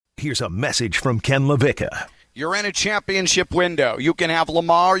Here's a message from Ken LaVicka. You're in a championship window. You can have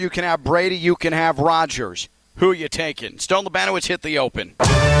Lamar, you can have Brady, you can have Rodgers. Who are you taking? Stone Labanowitz, hit the open.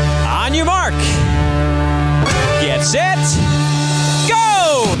 On your mark. Get set.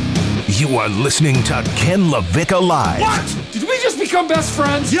 Go! You are listening to Ken LaVicka Live. What? Did we just become best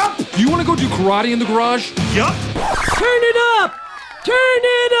friends? Yup. You want to go do karate in the garage? Yup. Turn it up! Turn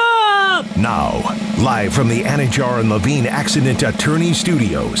it up! Now, live from the Anajar and Levine Accident Attorney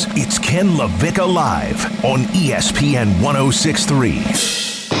Studios, it's Ken LaVicka Live on ESPN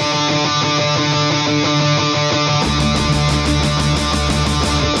 106.3.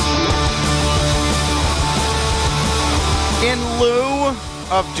 In lieu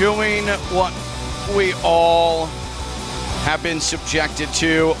of doing what we all have been subjected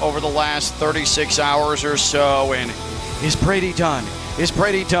to over the last 36 hours or so, and is Brady done? Is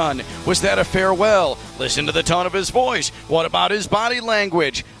Brady done? Was that a farewell? Listen to the tone of his voice. What about his body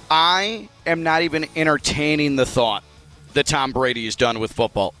language? I am not even entertaining the thought that Tom Brady is done with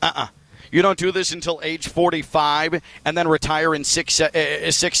football. You don't do this until age 45 and then retire and 6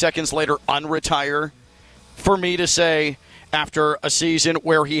 seconds later unretire. For me to say, after a season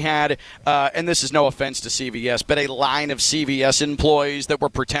where he had, and this is no offense to CVS, but a line of CVS employees that were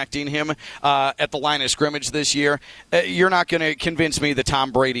protecting him at the line of scrimmage this year, you're not going to convince me that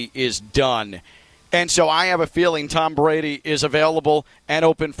Tom Brady is done. And so I have a feeling Tom Brady is available and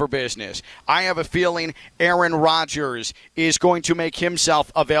open for business. I have a feeling Aaron Rodgers is going to make himself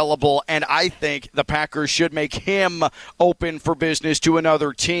available, and I think the Packers should make him open for business to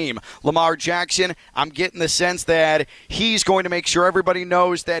another team. Lamar Jackson, I'm getting the sense that he's going to make sure everybody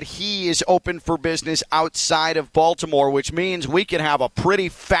knows that he is open for business outside of Baltimore, which means we can have a pretty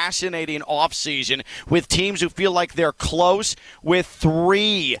fascinating offseason with teams who feel like they're close with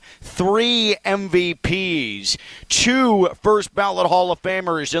three MVPs, 2 first-ballot Hall of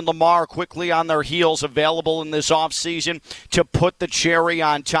Famers in Lamar quickly on their heels available in this offseason to put the cherry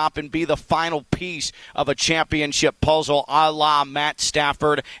on top and be the final piece of a championship puzzle a la Matt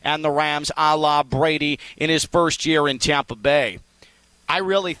Stafford and the Rams a la Brady in his first year in Tampa Bay. I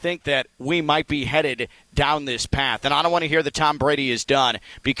really think that we might be headed down this path. And I don't want to hear that Tom Brady is done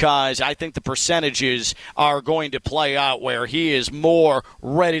because I think the percentages are going to play out where he is more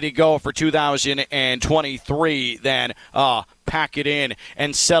ready to go for 2023 than pack it in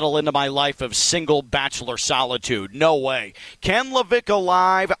and settle into my life of single bachelor solitude. No way. Ken LaVicka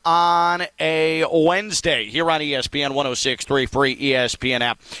Live on a Wednesday here on ESPN 106.3, free ESPN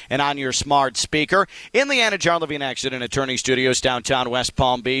app, and on your smart speaker in the Anajar Levine Accident Attorney Studios, downtown West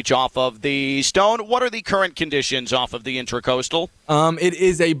Palm Beach, off of the Stone. What are the current conditions off of the Intracoastal? It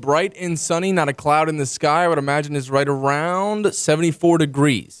is a bright and sunny, not a cloud in the sky. I would imagine it's right around 74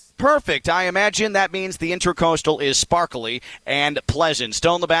 degrees. Perfect. I imagine that means the Intracoastal is sparkly and pleasant.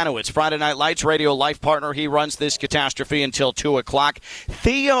 Stone Labanowitz, Friday Night Lights radio life partner. He runs this catastrophe until 2 o'clock.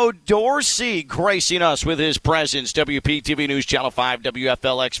 Theo Dorsey gracing us with his presence. WPTV News Channel 5,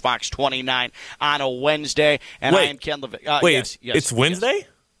 WFLX Fox 29 on a Wednesday. And I am Ken LaVicka. Yes, it's Wednesday?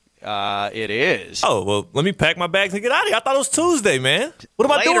 Yes. It is. Oh, well, let me pack my bags and get out of here. I thought it was Tuesday, man. What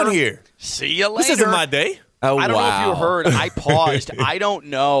am I doing here? See you later. This isn't my day. Oh, I don't know if you heard. I paused. Yeah. I don't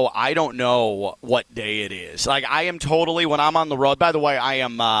know what day it is. Like, I am totally, when I'm on the road. By the way, I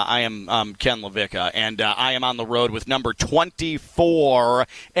am Ken LaVicka, and I am on the road with number 24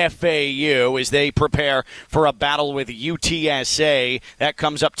 FAU as they prepare for a battle with UTSA. That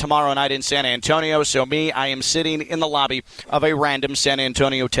comes up tomorrow night in San Antonio. So I am sitting in the lobby of a random San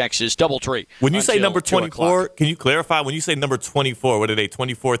Antonio, Texas DoubleTree. When you say number 24, can you clarify? When you say number 24, what are they?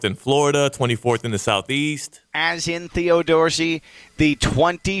 24th in Florida, 24th in the Southeast? As in Theo Dorsey, the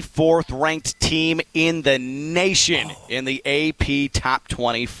 24th ranked team in the nation in the AP Top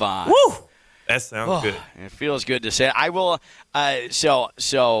 25. Woo! That sounds good. It feels good to say. I will. This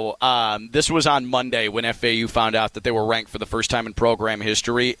was on Monday when FAU found out that they were ranked for the first time in program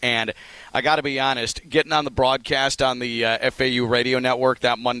history, and I got to be honest, getting on the broadcast on the FAU radio network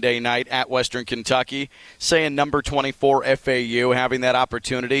that Monday night at Western Kentucky, saying number 24 FAU, having that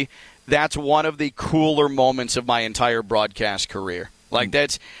opportunity. That's one of the cooler moments of my entire broadcast career. Like,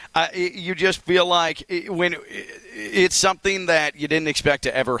 that's you just feel like when it's something that you didn't expect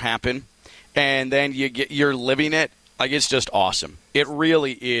to ever happen, and then you're living it. Like, it's just awesome. It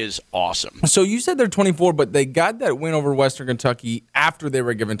really is awesome. So you said they're 24, but they got that win over Western Kentucky after they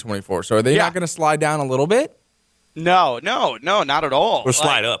were given 24. So are they not going to slide down a little bit? No, not at all. Or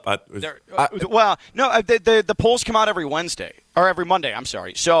slide up. The polls come out every Wednesday. Or every Monday, I'm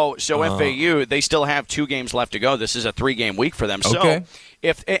sorry. So FAU, they still have 2 games left to go. This is a 3-game week for them. Okay. So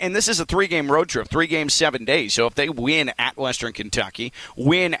and this is a 3-game road trip, 3 games, 7 days. So if they win at Western Kentucky,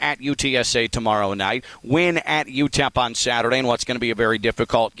 win at UTSA tomorrow night, win at UTEP on Saturday, and what's going to be a very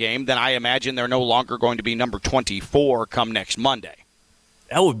difficult game, then I imagine they're no longer going to be number 24 come next Monday.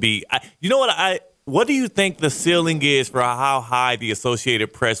 That would be you know what do you think the ceiling is for how high the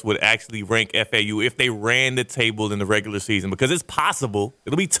Associated Press would actually rank FAU if they ran the table in the regular season? Because it's possible.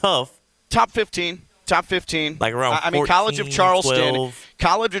 It'll be tough. Top 15. Like around 14, College of Charleston. 12.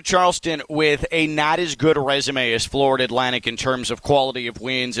 College of Charleston with a not as good resume as Florida Atlantic in terms of quality of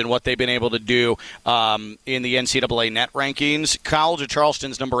wins and what they've been able to do in the NCAA net rankings. College of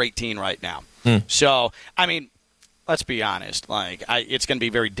Charleston's number 18 right now. So, let's be honest. It's going to be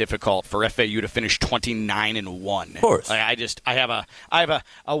very difficult for FAU to finish 29-1. Of course. I have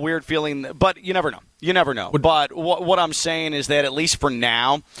a weird feeling, but you never know. But what I'm saying is that at least for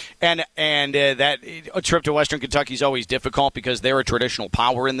now, and that a trip to Western Kentucky is always difficult because they're a traditional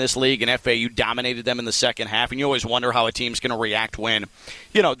power in this league, and FAU dominated them in the second half. And you always wonder how a team's going to react when,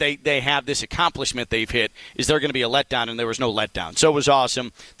 they have this accomplishment they've hit. Is there going to be a letdown? And there was no letdown. So it was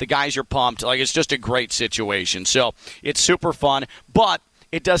awesome. The guys are pumped. It's just a great situation. So it's super fun, but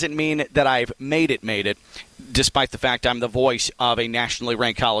it doesn't mean that I've made it, despite the fact I'm the voice of a nationally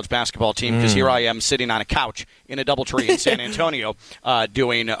ranked college basketball team, because here I am sitting on a couch in a DoubleTree in San Antonio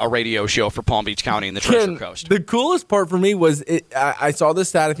doing a radio show for Palm Beach County and the Treasure Coast. The coolest part for me was I saw this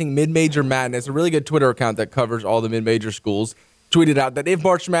stat, I think Mid-Major Madness, a really good Twitter account that covers all the mid-major schools, tweeted out that if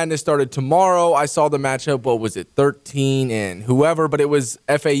March Madness started tomorrow, I saw the matchup, 13 and whoever, but it was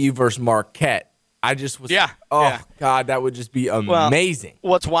FAU versus Marquette. I just was, God, that would just be amazing.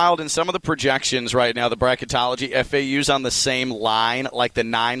 Well, what's wild in some of the projections right now, the bracketology, FAU's on the same line, like the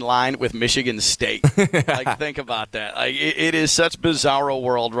 9 line with Michigan State. Think about that. It is such bizarro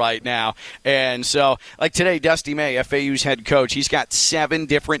world right now. And so, today, Dusty May, FAU's head coach, he's got 7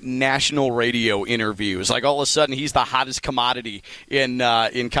 different national radio interviews. All of a sudden, he's the hottest commodity in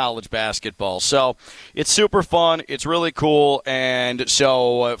college basketball. So it's super fun. It's really cool. And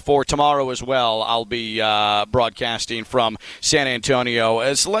so for tomorrow as well, I'll be broadcasting from San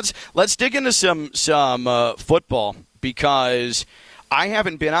Antonio. So let's dig into some football, because I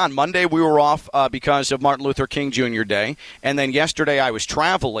haven't been on. Monday we were off because of Martin Luther King Jr. Day, and then yesterday I was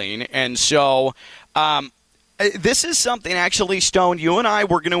traveling, and so this is something actually, Stone, you and I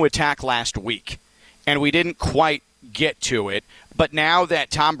were going to attack last week, and we didn't quite get to it. But now that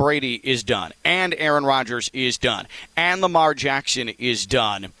Tom Brady is done, and Aaron Rodgers is done, and Lamar Jackson is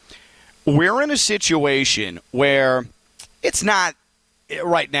done, we're in a situation where it's not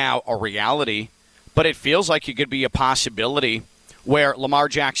right now a reality, but it feels like it could be a possibility where Lamar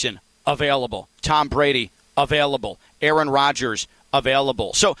Jackson available, Tom Brady available, Aaron Rodgers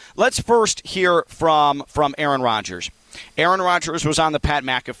available. So let's first hear from Aaron Rodgers. Aaron Rodgers was on the Pat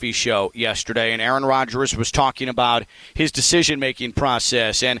McAfee show yesterday, and Aaron Rodgers was talking about his decision-making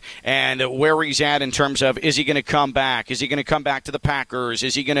process and where he's at in terms of, is he going to come back? Is he going to come back to the Packers?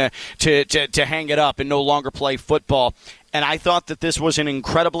 Is he going to hang it up and no longer play football? And I thought that this was an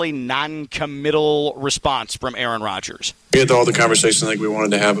incredibly non-committal response from Aaron Rodgers. We had all the conversations I think we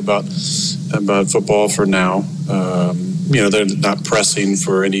wanted to have about football for now. They're not pressing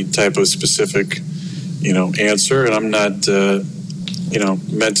for any type of specific answer, and I'm not,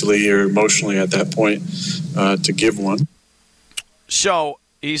 mentally or emotionally at that point to give one. So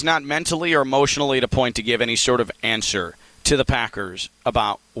he's not mentally or emotionally at a point to give any sort of answer to the Packers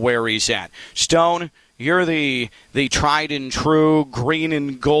about where he's at. Stone, you're the tried and true green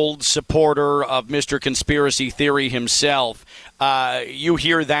and gold supporter of Mr. Conspiracy Theory himself. You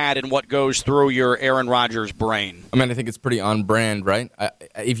hear that and what goes through your Aaron Rodgers brain? I think it's pretty on brand, right?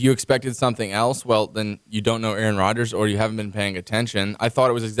 If you expected something else, well, then you don't know Aaron Rodgers or you haven't been paying attention. I thought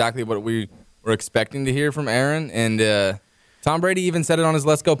it was exactly what we were expecting to hear from Aaron. And Tom Brady even said it on his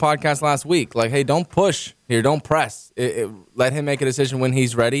Let's Go podcast last week. Hey, don't push here. Don't press. Let him make a decision when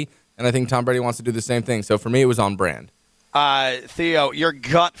he's ready. And I think Tom Brady wants to do the same thing. So for me, it was on brand. Theo, your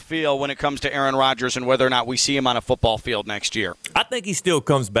gut feel when it comes to Aaron Rodgers and whether or not we see him on a football field next year? I think he still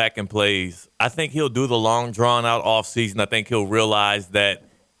comes back and plays. I think he'll do the long, drawn-out offseason. I think he'll realize that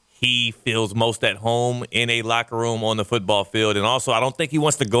he feels most at home in a locker room on the football field. And also, I don't think he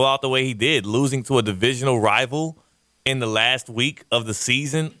wants to go out the way he did, losing to a divisional rival in the last week of the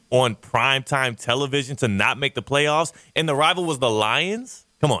season on primetime television to not make the playoffs. And the rival was the Lions.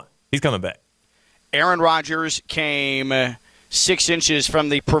 Come on. He's coming back. Aaron Rodgers came 6 inches from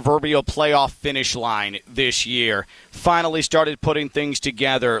the proverbial playoff finish line this year. Finally started putting things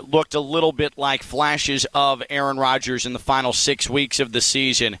together. Looked a little bit like flashes of Aaron Rodgers in the final 6 weeks of the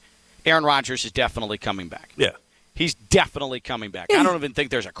season. Aaron Rodgers is definitely coming back. Yeah. He's definitely coming back. I don't even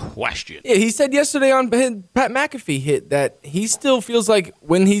think there's a question. Yeah, he said yesterday on Pat McAfee hit that he still feels like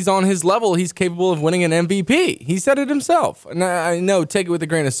when he's on his level, he's capable of winning an MVP. He said it himself. And I know, take it with a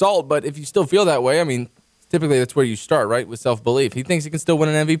grain of salt, but if you still feel that way, I mean, typically that's where you start, right, with self-belief. He thinks he can still win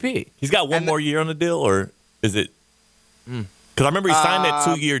an MVP. He's got one more year on the deal, or is it? Because I remember he signed that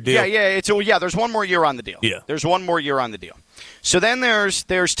 2-year deal. Yeah, there's one more year on the deal. Yeah. There's one more year on the deal. So then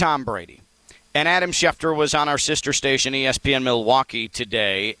there's Tom Brady. And Adam Schefter was on our sister station, ESPN Milwaukee,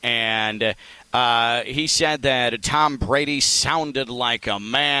 today, and he said that Tom Brady sounded like a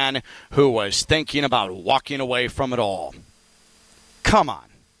man who was thinking about walking away from it all. Come on.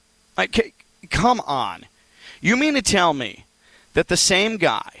 Come on. You mean to tell me that the same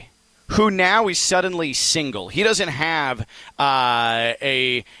guy who now is suddenly single, he doesn't have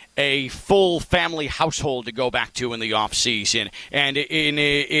a full family household to go back to in the offseason and in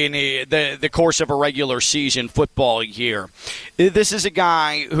the course of a regular season football year. This is a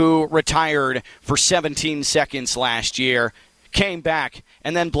guy who retired for 17 seconds last year, came back,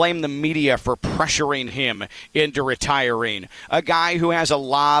 and then blamed the media for pressuring him into retiring. A guy who has a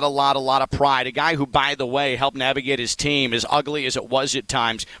lot of pride. A guy who, by the way, helped navigate his team, as ugly as it was at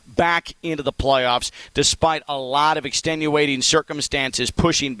times, back into the playoffs, despite a lot of extenuating circumstances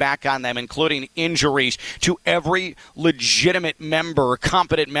pushing back on them, including injuries to every legitimate member,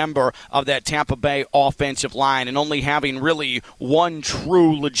 competent member of that Tampa Bay offensive line, and only having really one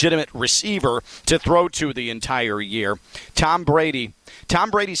true legitimate receiver to throw to the entire year. Tom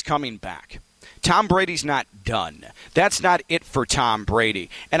Brady's coming back. Tom Brady's not done. That's not it for Tom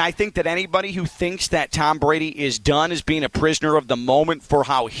Brady. And I think that anybody who thinks that Tom Brady is done is being a prisoner of the moment for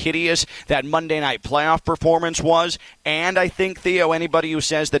how hideous that Monday night playoff performance was. And I think, Theo, anybody who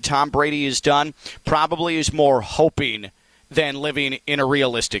says that Tom Brady is done probably is more hoping than living in a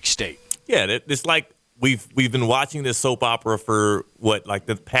realistic state. Yeah, it's like we've been watching this soap opera for,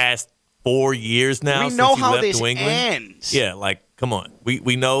 the past 4 years now. We know how left this New England. ends. Yeah, come on.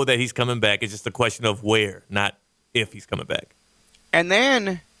 We know that he's coming back. It's just a question of where, not if he's coming back. And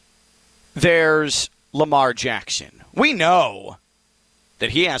then there's Lamar Jackson. We know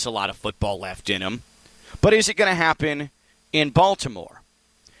that he has a lot of football left in him. But is it going to happen in Baltimore?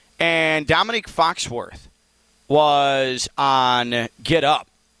 And Dominic Foxworth was on Get Up,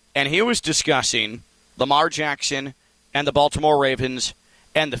 and he was discussing Lamar Jackson and the Baltimore Ravens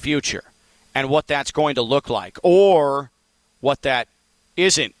and the future and what that's going to look like, or what that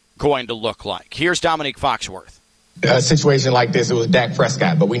isn't going to look like. Here's Dominic Foxworth. A situation like this, it was Dak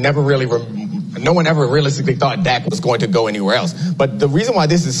Prescott, but we never really, no one ever realistically thought Dak was going to go anywhere else. But the reason why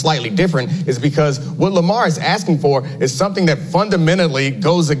this is slightly different is because what Lamar is asking for is something that fundamentally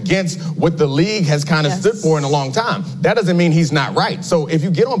goes against what the league has kind of stood for in a long time. That doesn't mean he's not right. So if you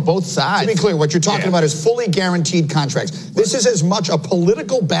get on both sides. To be clear, what you're talking about is fully guaranteed contracts. This is as much a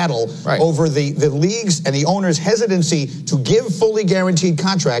political battle over the league's and the owner's hesitancy to give fully guaranteed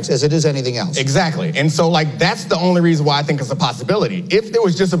contracts as it is anything else. Exactly. And so, that's the only reason why I think it's a possibility. If it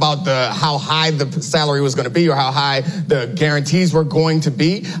was just about how high the salary was going to be or how high the guarantees were going to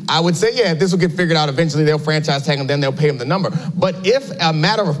be, I would say, this will get figured out eventually. They'll franchise tag him, then they'll pay him the number. But if a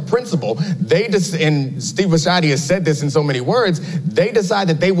matter of principle, and Steve Bisciotti has said this in so many words, they decide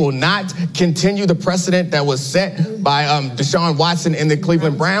that they will not continue the precedent that was set by Deshaun Watson in the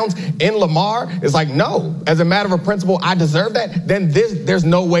Cleveland Browns in Lamar, it's no, as a matter of principle, I deserve that, then there's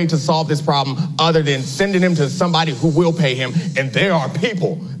no way to solve this problem other than sending him to somebody who will pay him. And there are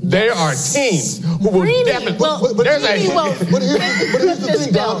people, there are teams who will definitely. But here's the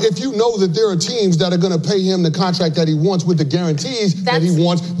thing, Don. If you know that there are teams that are going to pay him the contract that he wants with the guarantees that he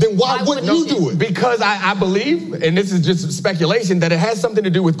wants, then why wouldn't you do it? Because I believe, and this is just speculation, that it has something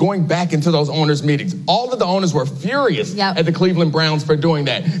to do with going back into those owners' meetings. All of the owners were furious at the Cleveland Browns for doing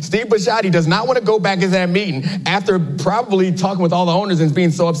that. Steve Bisciotti does not want to go back into that meeting after probably talking with all the owners and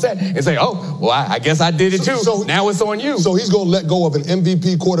being so upset and say, I guess I did it too. So now it's on you. So he's going to let go of an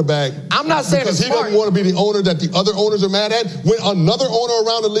MVP quarterback. I'm not saying because he doesn't want to be the owner that the other owners are mad at when another owner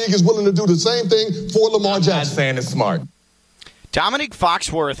around the league is willing to do the same thing for Lamar Jackson. I'm not saying it's smart. Dominic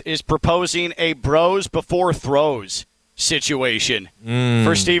Foxworth is proposing a bros before throws situation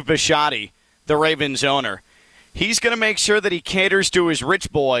for Steve Bisciotti, the Ravens owner. He's going to make sure that he caters to his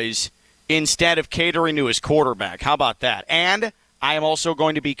rich boys instead of catering to his quarterback. How about that? And I am also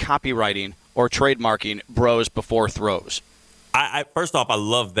going to be copywriting or trademarking bros before throws. I first off, I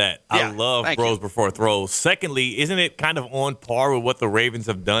love that. Yeah, I love throws before throws. Secondly, isn't it kind of on par with what the Ravens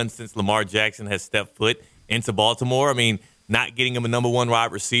have done since Lamar Jackson has stepped foot into Baltimore? I mean, not getting him a number one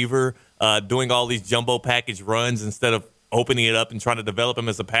wide receiver, doing all these jumbo package runs instead of opening it up and trying to develop him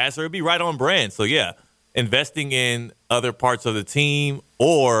as a passer. It'd be right on brand. So, yeah, investing in other parts of the team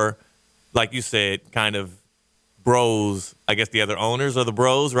or, like you said, kind of bros, I guess the other owners are the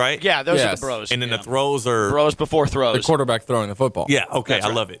bros, right? Yeah, those are the bros. And then the throws are bros before throws. The quarterback throwing the football. Yeah, okay, That's I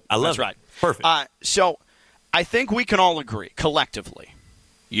right. love it. I love That's it. right. Perfect. So I think we can all agree collectively,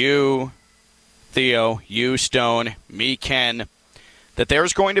 you, Theo, you, Stone, me, Ken, that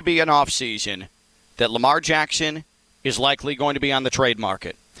there's going to be an offseason that Lamar Jackson is likely going to be on the trade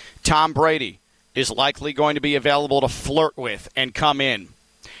market. Tom Brady is likely going to be available to flirt with and come in.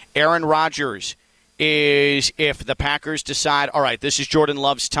 Aaron Rodgers is, if the Packers decide, all right, this is Jordan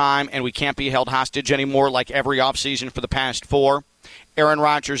Love's time and we can't be held hostage anymore like every offseason for the past 4, Aaron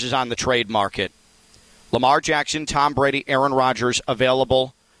Rodgers is on the trade market. Lamar Jackson, Tom Brady, Aaron Rodgers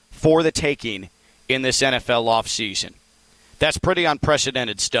available for the taking in this NFL offseason. That's pretty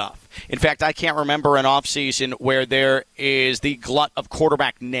unprecedented stuff. In fact, I can't remember an offseason where there is the glut of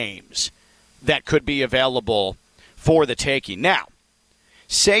quarterback names that could be available for the taking. Now,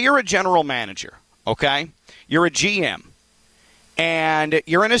 say you're a general manager, okay? You're a GM, and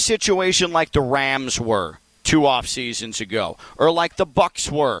you're in a situation like the Rams were 2 off seasons ago, or like the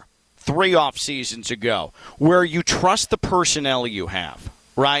Bucs were 3 off seasons ago, where you trust the personnel you have,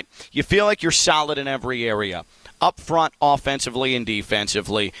 right? You feel like you're solid in every area. Up front, offensively and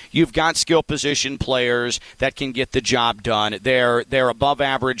defensively, you've got skill position players that can get the job done. They're above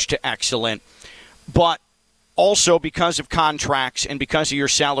average to excellent. But also because of contracts and because of your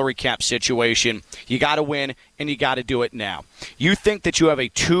salary cap situation, you got to win and you got to do it now. You think that you have a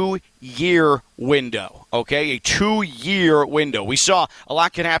 2-year window, okay? A 2-year window. We saw a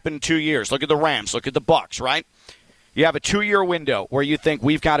lot can happen in 2 years. Look at the Rams. Look at the Bucs, right? You have a 2-year window where you think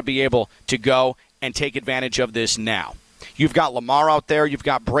we've got to be able to go and take advantage of this now. You've got Lamar out there. You've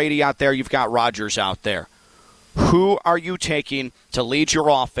got Brady out there. You've got Rodgers out there. Who are you taking to lead your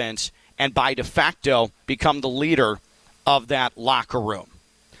offense and by de facto become the leader of that locker room?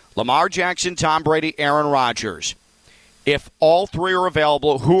 Lamar Jackson, Tom Brady, Aaron Rodgers. If all 3 are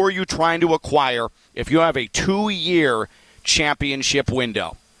available, who are you trying to acquire if you have a 2-year championship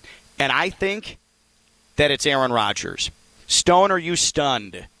window? And I think that it's Aaron Rodgers. Stone, are you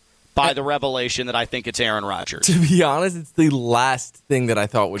stunned by the revelation that I think it's Aaron Rodgers? To be honest, it's the last thing that I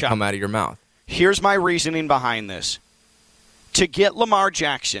thought would come out of your mouth. Here's my reasoning behind this. To get Lamar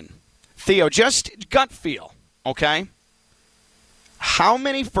Jackson, Theo, just gut feel, okay? How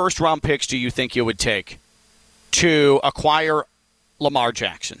many first-round picks do you think you would take to acquire Lamar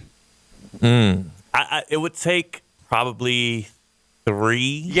Jackson? It would take probably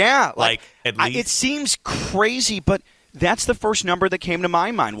 3. Yeah. At least. It seems crazy, but that's the first number that came to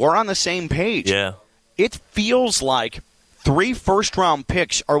my mind. We're on the same page. Yeah. It feels like 3 first-round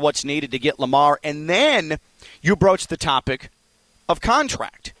picks are what's needed to get Lamar, and then you broach the topic of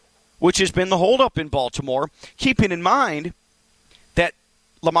contract, which has been the holdup in Baltimore, keeping in mind that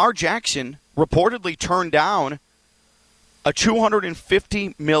Lamar Jackson reportedly turned down a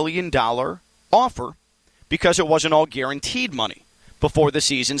 $250 million offer because it wasn't all guaranteed money before the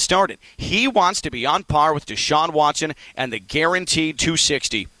season started. He wants to be on par with Deshaun Watson and the guaranteed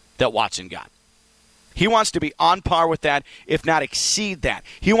 $260 that Watson got. He wants to be on par with that, if not exceed that.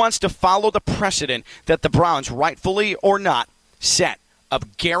 He wants to follow the precedent that the Browns, rightfully or not, set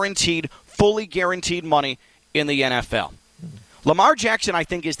of guaranteed, fully guaranteed money in the NFL. Lamar Jackson, I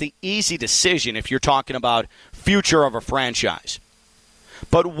think, is the easy decision if you're talking about future of a franchise.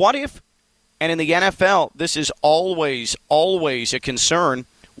 But what if, and in the NFL, this is always a concern,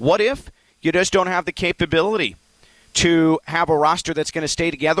 what if you just don't have the capability to have a roster that's going to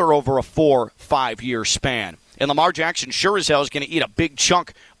stay together over a 4-5 year span? And Lamar Jackson sure as hell is going to eat a big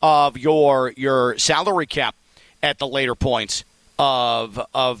chunk of your salary cap at the later points of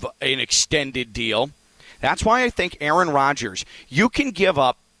an extended deal. That's why I think Aaron Rodgers, you can give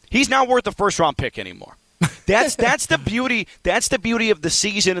up. He's not worth a first-round pick anymore. That's the beauty. That's the beauty of the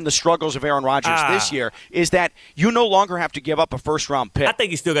season and the struggles of Aaron Rodgers this year, is that you no longer have to give up a first-round pick. I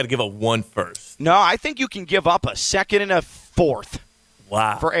think you still got to give up 1 first. No, I think you can give up a second and a fourth.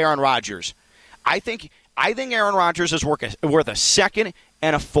 Wow. For Aaron Rodgers. I think Aaron Rodgers is worth a second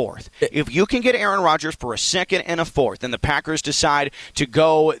and a fourth. If you can get Aaron Rodgers for a second and a fourth, and the Packers decide to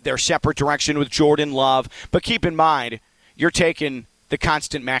go their separate direction with Jordan Love, but keep in mind, you're taking the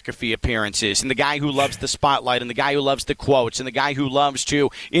constant McAfee appearances and the guy who loves the spotlight and the guy who loves the quotes and the guy who loves to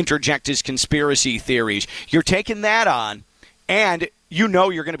interject his conspiracy theories. You're taking that on, And you know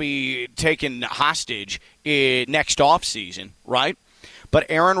you're going to be taken hostage next offseason, right? But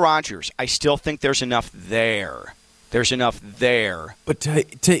Aaron Rodgers, I still think there's enough there. There's enough there. But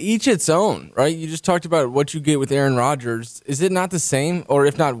to each its own, right? You just talked about what you get with Aaron Rodgers. Is it not the same, or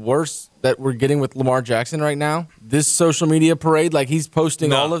if not worse, that we're getting with Lamar Jackson right now? This social media parade, like he's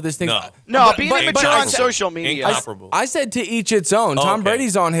posting all of this thing. No, being immature on social media. Incomparable. I said to each its own. Tom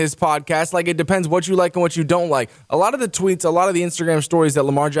Brady's on his podcast. Like, it depends what you like and what you don't like. A lot of the tweets, a lot of the Instagram stories that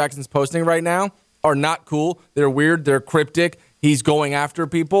Lamar Jackson's posting right now are not cool. They're weird. They're cryptic. He's going after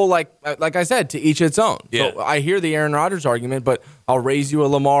people. Like I said, to each its own. Yeah. So I hear the Aaron Rodgers argument, but I'll raise you a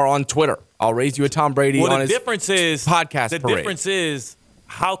Lamar on Twitter. I'll raise you a Tom Brady on his podcast The parade. difference is,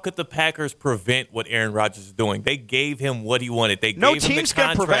 how could the Packers prevent what Aaron Rodgers is doing? They gave him what he wanted. They no gave him teams the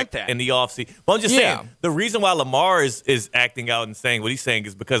can prevent contract that in the offseason. Well, I'm just saying, the reason why Lamar is acting out and saying what he's saying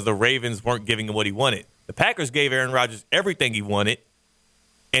is because the Ravens weren't giving him what he wanted. The Packers gave Aaron Rodgers everything he wanted,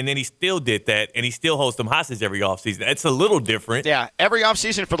 and then he still did that, and he still holds them hostage every offseason. It's a little different. Yeah, every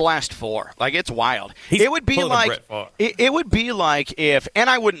offseason for the last 4. Like, it's wild. It would be like if, and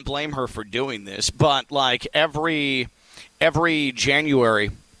I wouldn't blame her for doing this, but like every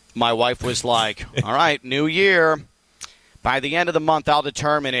January, my wife was like, all right, new year. By the end of the month, I'll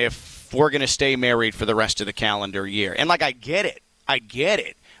determine if we're going to stay married for the rest of the calendar year. And like, I get it.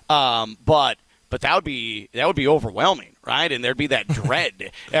 But that would be overwhelming, right? And there'd be that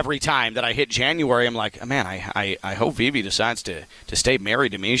dread every time that I hit January. I'm like, man, I hope Vivi decides to stay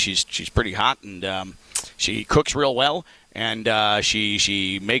married to me. She's pretty hot, and she cooks real well, and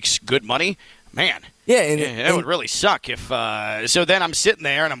she makes good money. Man, it would really suck if. So then I'm sitting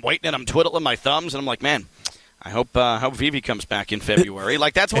there and I'm waiting and I'm twiddling my thumbs and I'm like, man, I hope Vivi comes back in February.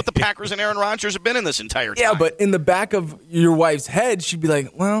 Like, that's what the Packers and Aaron Rodgers have been in this entire time. Yeah, but in the back of your wife's head, she'd be like,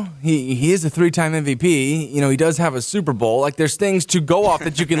 well, he is a 3-time MVP. You know, he does have a Super Bowl. Like, there's things to go off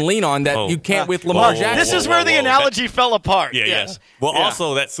that you can lean on that you can't with Lamar Jackson. This is where the analogy fell apart. Yes. Well,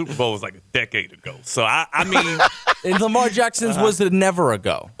 also, that Super Bowl was like a decade ago. So, I mean. And Lamar Jackson's was never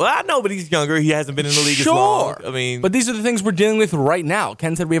ago. Well, I know, but he's younger. He hasn't been in the league as long. I mean. But these are the things we're dealing with right now.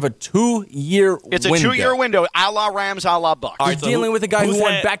 Ken said we have a 2-year window. It's a 2-year window. A la Rams, a la Bucks. You're dealing with a guy who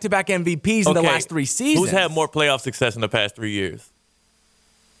won back-to-back MVPs in the last 3 seasons. Who's had more playoff success in the past 3 years?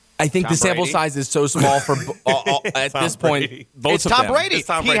 I think the sample size is so small for at this point. It's Tom Brady. It's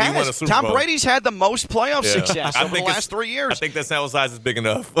Tom Brady. He has. Tom Brady's had the most playoff success over the last 3 years. I think that sample size is big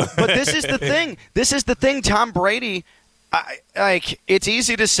enough. But this is the thing. Tom Brady. It's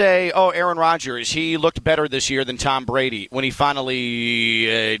easy to say, oh, Aaron Rodgers, he looked better this year than Tom Brady when he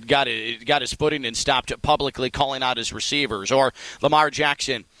finally got his footing and stopped publicly calling out his receivers. Or Lamar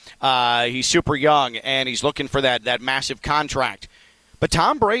Jackson, he's super young and he's looking for that massive contract. But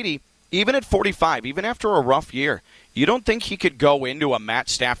Tom Brady, even at 45, even after a rough year, you don't think he could go into a Matt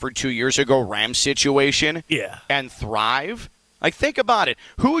Stafford 2 years ago Rams situation and thrive? Like, think about it.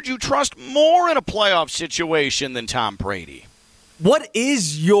 Who would you trust more in a playoff situation than Tom Brady? What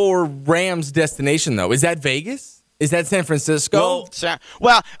is your Rams destination, though? Is that Vegas? Is that San Francisco?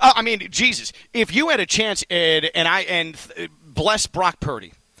 Well, I mean, Jesus, if you had a chance, Ed, and bless Brock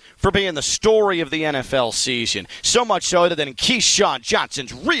Purdy for being the story of the NFL season, so much so that in Keyshawn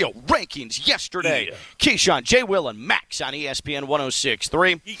Johnson's real rankings yesterday, Keyshawn, J. Will, and Max on ESPN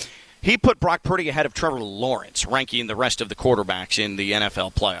 106.3. He put Brock Purdy ahead of Trevor Lawrence, ranking the rest of the quarterbacks in the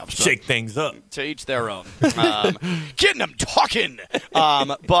NFL playoffs. So, shake things up. To each their own. Getting them talking.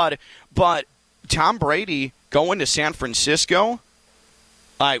 But Tom Brady going to San Francisco,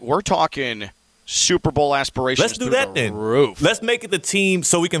 we're talking Super Bowl aspirations. Let's do that then. Roof. Let's make it the team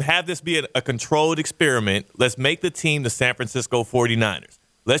so we can have this be a controlled experiment. Let's make the team the San Francisco 49ers.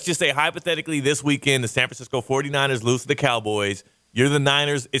 Let's just say hypothetically this weekend the San Francisco 49ers lose to the Cowboys. You're the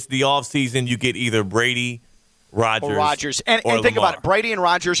Niners. It's the offseason. You get either Brady, Rodgers. And think about it. Brady and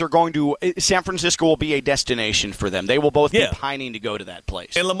Rodgers are going to – San Francisco will be a destination for them. They will both be pining to go to that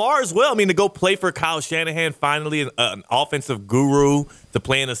place. And Lamar as well. I mean, to go play for Kyle Shanahan, finally an offensive guru, to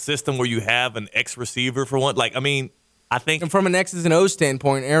play in a system where you have an ex-receiver for one. Like, I mean – I think, and from an X's and O's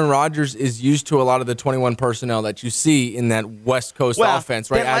standpoint, Aaron Rodgers is used to a lot of the 21 personnel that you see in that West Coast offense,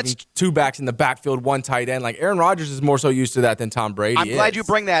 right? Having 2 backs in the backfield, 1 tight end. Like, Aaron Rodgers is more so used to that than Tom Brady I'm glad you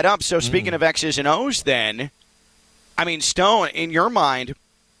bring that up. So speaking of X's and O's then, I mean, Stone, in your mind,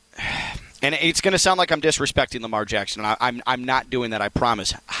 and it's going to sound like I'm disrespecting Lamar Jackson. I'm not doing that, I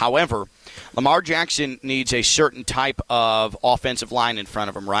promise. However, Lamar Jackson needs a certain type of offensive line in front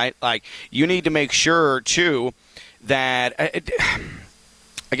of him, right? Like, you need to make sure, too, that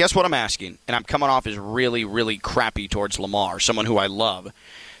I guess what I'm asking, and I'm coming off as really, really crappy towards Lamar, someone who I love.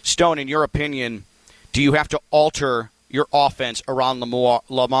 Stone, in your opinion, do you have to alter your offense around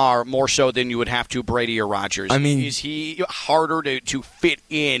Lamar more so than you would have to Brady or Rodgers? I mean, is he harder to fit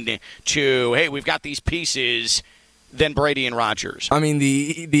in to, hey, we've got these pieces than Brady and Rodgers? I mean,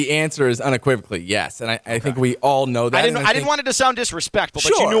 the answer is unequivocally yes, and I think we all know that. I didn't want it to sound disrespectful,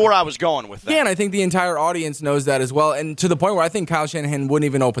 but you knew where I was going with that. Yeah, and I think the entire audience knows that as well, and to the point where I think Kyle Shanahan wouldn't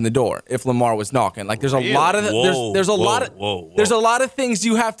even open the door if Lamar was knocking. Like, there's a lot of there's a lot of things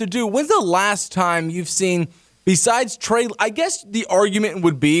you have to do. When's the last time you've seen? Besides Trey, I guess the argument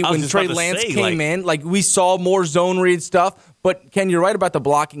would be when Trey Lance came in, like we saw more zone read stuff. But, Ken, you're right about the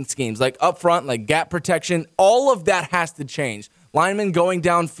blocking schemes. Like up front, like gap protection, all of that has to change. Linemen going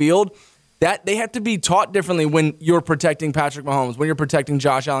downfield, that they have to be taught differently when you're protecting Patrick Mahomes, when you're protecting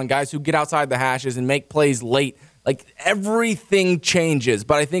Josh Allen, guys who get outside the hashes and make plays late. Like everything changes.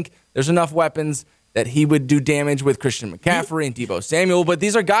 But I think there's enough weapons that he would do damage with Christian McCaffrey and Deebo Samuel. But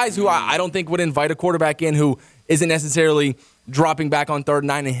these are guys who I don't think would invite a quarterback in who isn't necessarily dropping back on 3rd and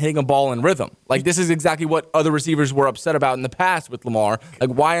 9 and hitting a ball in rhythm. Like, this is exactly what other receivers were upset about in the past with Lamar. Like,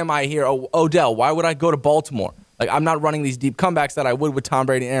 why am I here? Oh, Odell, why would I go to Baltimore? Like, I'm not running these deep comebacks that I would with Tom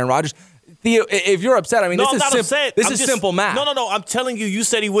Brady and Aaron Rodgers. Theo, if you're upset, I mean, this is simple math. No. I'm telling you, you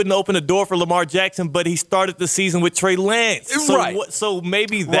said he wouldn't open the door for Lamar Jackson, but he started the season with Trey Lance. So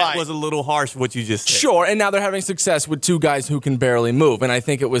maybe that was a little harsh, what you just said. Sure, and now they're having success with two guys who can barely move, and I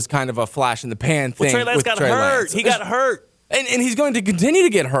think it was kind of a flash in the pan thing. Trey Lance got hurt. He got hurt. And he's going to continue to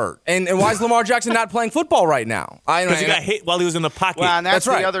get hurt. And why is Lamar Jackson not playing football right now? Because he got hit while he was in the pocket. Well, and that's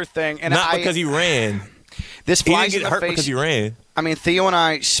the other thing. And not because he ran. This flies in the face because he ran. I mean, Theo and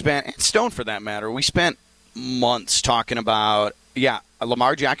I spent, and Stone for that matter, we spent months talking about,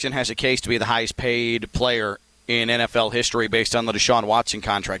 Lamar Jackson has a case to be the highest paid player in NFL history based on the Deshaun Watson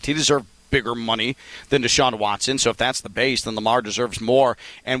contract. He deserved bigger money than Deshaun Watson, so if that's the base, then Lamar deserves more.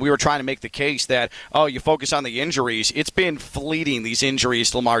 And we were trying to make the case that, you focus on the injuries. It's been fleeting, these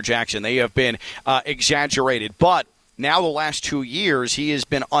injuries to Lamar Jackson. They have been exaggerated. But now the last 2 years, he has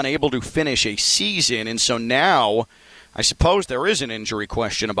been unable to finish a season, and so now I suppose there is an injury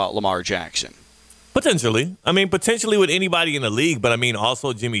question about Lamar Jackson. Potentially. I mean, potentially with anybody in the league, but I mean,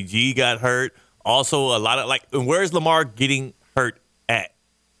 also Jimmy G got hurt. Also, a lot of, where's Lamar getting hurt at?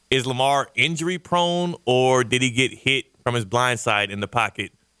 Is Lamar injury prone, or did he get hit from his blind side in the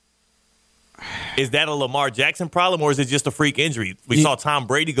pocket? Is that a Lamar Jackson problem, or is it just a freak injury? We saw Tom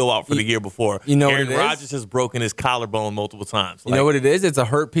Brady go out for the year before. Aaron Rodgers has broken his collarbone multiple times. You know what it is? It's a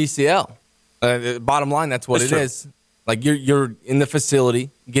hurt PCL. Bottom line, that's what it is. Like, you're in the facility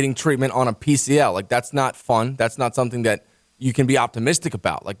getting treatment on a PCL. Like, that's not fun. That's not something that you can be optimistic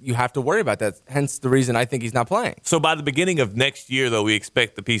about. Like, you have to worry about that. Hence the reason I think he's not playing. So by the beginning of next year, though, we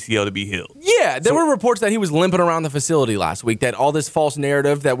expect the PCL to be healed. Yeah, there were reports that he was limping around the facility last week, that all this false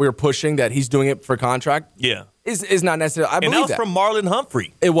narrative that we were pushing, that he's doing it for contract, is not necessarily. I believe that was from Marlon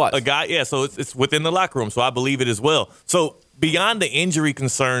Humphrey. It was. A guy, so it's within the locker room, so I believe it as well. So beyond the injury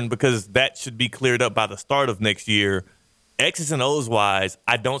concern, because that should be cleared up by the start of next year, X's and O's wise,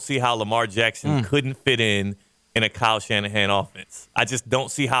 I don't see how Lamar Jackson couldn't fit in a Kyle Shanahan offense. I just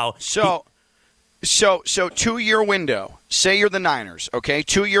don't see how. So 2-year window. Say you're the Niners, okay?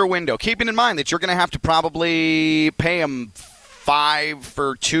 2-year window. Keeping in mind that you're going to have to probably pay him $5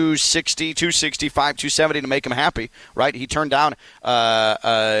 for $260, $265, $270 to make him happy, right? He turned down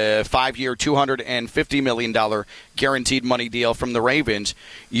a 5-year, $250 million guaranteed money deal from the Ravens.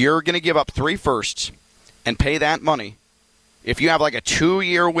 You're going to give up 3 firsts and pay that money if you have like a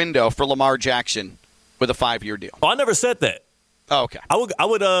 2-year window for Lamar Jackson with a 5-year deal. Oh, I never said that. Oh, okay.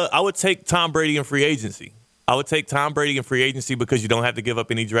 I would take Tom Brady in free agency. I would take Tom Brady in free agency because you don't have to give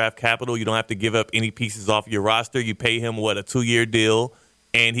up any draft capital. You don't have to give up any pieces off your roster. You pay him, a 2-year deal,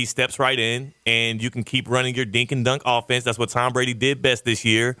 and he steps right in, and you can keep running your dink and dunk offense. That's what Tom Brady did best this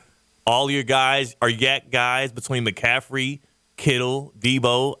year. All your guys are yak guys between McCaffrey, Kittle,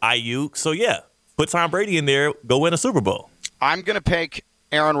 Debo, Ayuk. So, yeah, put Tom Brady in there, go win a Super Bowl. I'm going to pick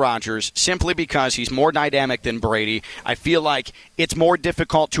Aaron Rodgers simply because he's more dynamic than Brady. I feel like it's more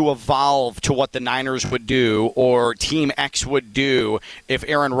difficult to evolve to what the Niners would do or Team X would do if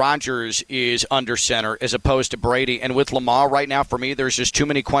Aaron Rodgers is under center as opposed to Brady. And with Lamar right now, for me, there's just too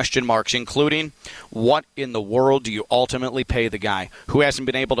many question marks, including what in the world do you ultimately pay the guy who hasn't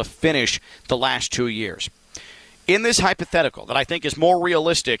been able to finish the last 2 years? In this hypothetical that I think is more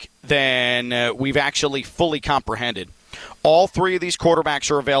realistic than we've actually fully comprehended, all 3 of these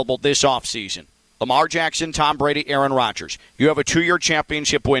quarterbacks are available this offseason. Lamar Jackson, Tom Brady, Aaron Rodgers. You have a 2-year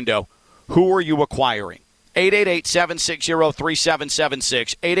championship window. Who are you acquiring?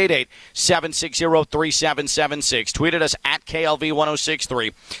 888-760-3776. 888-760-3776. Tweet at us at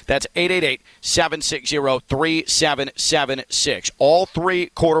KLV1063. That's 888-760-3776. All three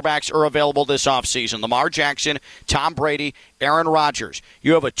quarterbacks are available this offseason. Lamar Jackson, Tom Brady, Aaron Rodgers.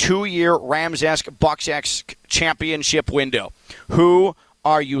 You have a 2-year Rams-esque, Bucs-esque championship window. Who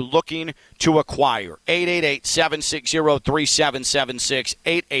are you looking to acquire? 888-760-3776.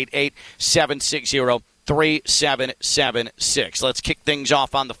 888-760-3776. Let's kick things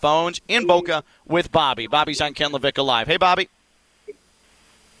off on the phones in Boca with Bobby. Bobby's on Ken LaVicka Live. Hey, Bobby.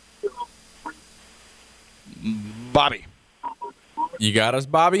 Bobby. You got us,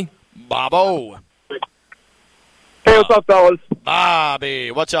 Bobby? Bobo. Hey, what's up, fellas?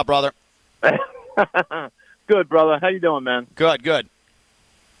 Bobby. What's up, brother? Good, brother. How you doing, man? Good, good.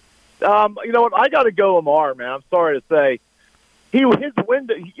 You know what? I got to go Lamar, man. I'm sorry to say. His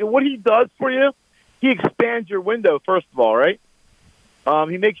window, what he does for you, he expands your window, first of all, right?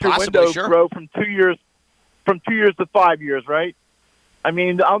 He makes your window grow from 2 years to 5 years, right? I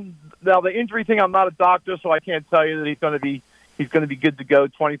mean, now the injury thing, I'm not a doctor, so I can't tell you that he's going to be good to go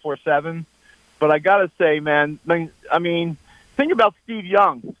 24/7. But I got to say, man, I mean, think about Steve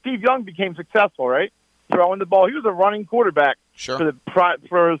Young. Steve Young became successful, right? Throwing the ball. He was a running quarterback for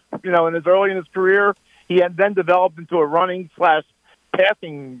in his early in his career. He had then developed into a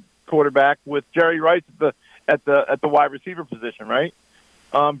running/passing quarterback with Jerry Rice at the wide receiver position, right?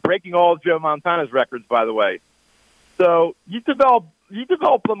 Breaking all of Joe Montana's records, by the way. So you develop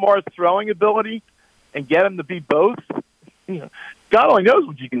Lamar's throwing ability and get him to be both. God only knows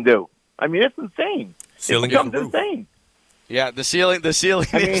what you can do. I mean, it's insane. It becomes insane. Yeah, the ceiling is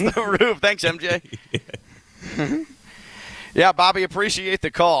the roof. Thanks, MJ. Yeah, Bobby, appreciate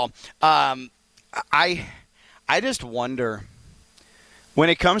the call. I just wonder, when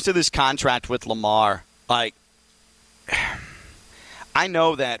it comes to this contract with Lamar, like, I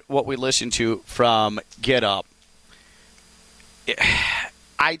know that what we listen to from Get Up,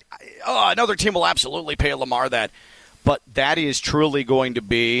 another team will absolutely pay Lamar that, but that is truly going to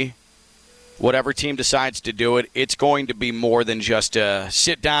be, whatever team decides to do it, it's going to be more than just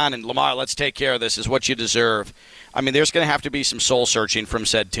sit down and, Lamar, let's take care of this, is what you deserve. I mean, there's going to have to be some soul-searching from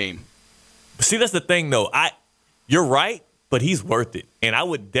said team. See, that's the thing, though. You're right, but he's worth it. And I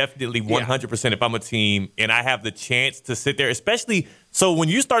would definitely 100% if I'm a team and I have the chance to sit there, especially – so when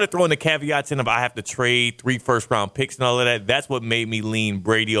you started throwing the caveats in of I have to trade 3 first-round picks and all of that, that's what made me lean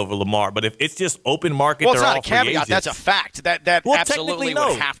Brady over Lamar. But if it's just open market, well, it's not a caveat. That's a fact. That absolutely no.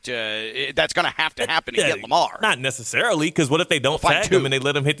 would have to – that's going to have to happen to get Lamar. Not necessarily, because what if they don't tag him and they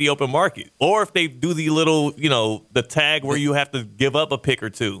let him hit the open market? Or if they do the little, the tag where you have to give up a pick or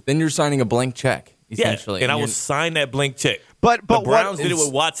two. Then you're signing a blank check, essentially. Yeah, and I will sign that blank check. But the Browns did it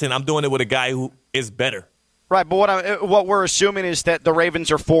with Watson. I'm doing it with a guy who is better. Right, but what we're assuming is that the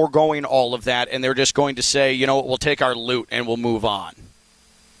Ravens are foregoing all of that, and they're just going to say, you know what, we'll take our loot and we'll move on.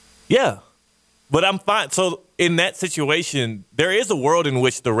 Yeah, but I'm fine. So in that situation, there is a world in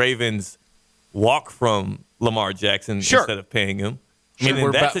which the Ravens walk from Lamar Jackson instead of paying him. I mean,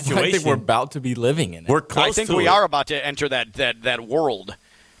 in that situation, I think we're about to be living in it. We're close I think to we it. are about to enter that world.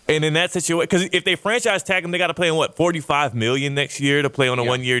 And in that situation, because if they franchise tag him, they got to play him, $45 million next year to play on a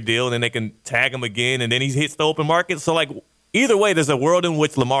 1-year deal, and then they can tag him again, and then he hits the open market. So, either way, there's a world in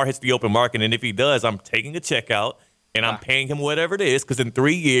which Lamar hits the open market, and if he does, I'm taking a check out, and I'm paying him whatever it is, because in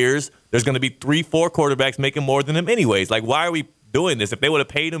 3 years, there's going to be 3-4 quarterbacks making more than him anyways. Why are we doing this? If they would have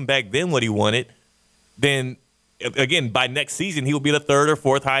paid him back then what he wanted, then, again, by next season, he would be the 3rd or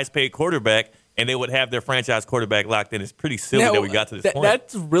 4th highest paid quarterback, and they would have their franchise quarterback locked in. It's pretty silly that we got to this point.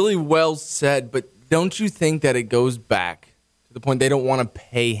 That's really well said, but don't you think that it goes back to the point they don't want to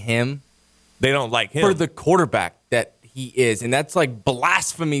pay him? They don't like him. For the quarterback that he is, and that's like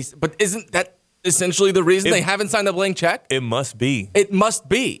blasphemy. But isn't that essentially the reason they haven't signed the blank check? It must be. It must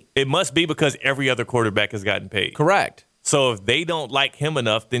be. It must be because every other quarterback has gotten paid. Correct. So if they don't like him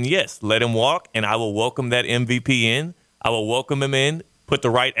enough, then yes, let him walk, and I will welcome that MVP in. I will welcome him in. Put the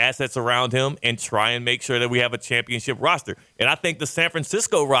right assets around him and try and make sure that we have a championship roster. And I think the San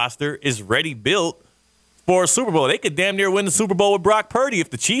Francisco roster is ready built for a Super Bowl. They could damn near win the Super Bowl with Brock Purdy if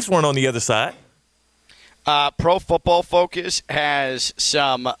the Chiefs weren't on the other side. Pro Football Focus has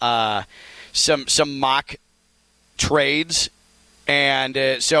some mock trades.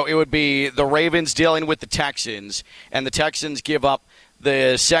 And so it would be the Ravens dealing with the Texans, and the Texans give up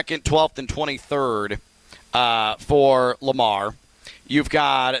the 2nd, 12th, and 23rd for Lamar. You've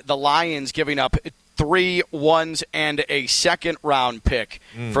got the Lions giving up 3 1s and a second-round pick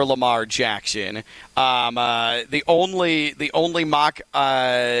for Lamar Jackson. The only mock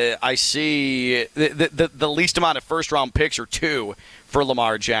I see, the least amount of first-round picks are 2 for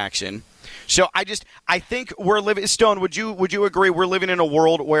Lamar Jackson. So I think we're living. Stone, would you agree? We're living in a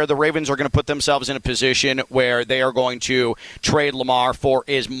world where the Ravens are going to put themselves in a position where they are going to trade Lamar for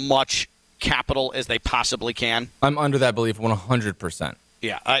as much capital as they possibly can? I'm under that belief 100%.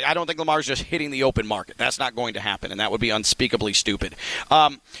 Yeah, I don't think Lamar's just hitting the open market. That's not going to happen, and that would be unspeakably stupid.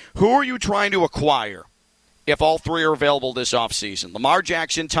 Who are you trying to acquire if all 3 are available this offseason? Lamar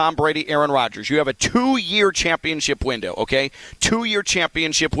Jackson, Tom Brady, Aaron Rodgers. You have a 2-year championship window, okay? 2-year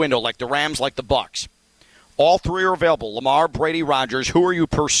championship window, like the Rams, like the Bucks. All 3 are available. Lamar, Brady, Rodgers. Who are you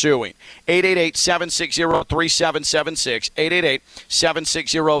pursuing? 888-760-3776.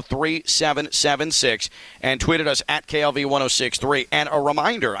 888-760-3776. And tweet at us at KLV1063. And a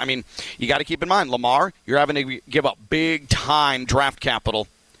reminder, you got to keep in mind, Lamar, you're having to give up big-time draft capital.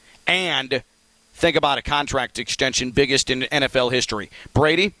 And think about a contract extension biggest in NFL history.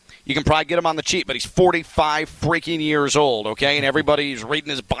 Brady, you can probably get him on the cheap, but he's 45 freaking years old, okay? And everybody's reading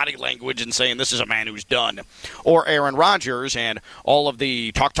his body language and saying this is a man who's done. Or Aaron Rodgers, and all of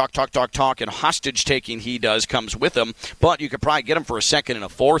the talk and hostage-taking he does comes with him, but you could probably get him for a second and a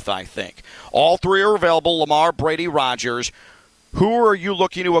fourth, I think. All 3 are available, Lamar, Brady, Rodgers. Who are you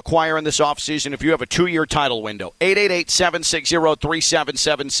looking to acquire in this offseason if you have a 2-year title window?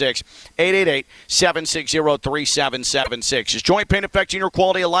 888-760-3776. 888-760-3776. Is joint pain affecting your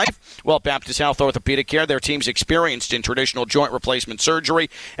quality of life? Well, Baptist Health Orthopedic Care, their team's experienced in traditional joint replacement surgery,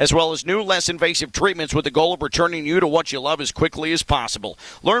 as well as new, less invasive treatments with the goal of returning you to what you love as quickly as possible.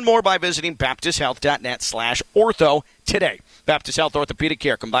 Learn more by visiting baptisthealth.net/ortho today. Baptist Health Orthopedic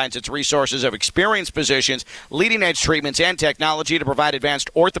Care combines its resources of experienced physicians, leading-edge treatments, and technology to provide advanced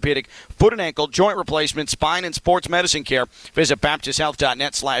orthopedic, foot and ankle, joint replacement, spine, and sports medicine care. Visit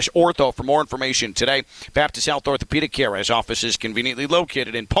baptisthealth.net/ortho for more information today. Baptist Health Orthopedic Care has offices conveniently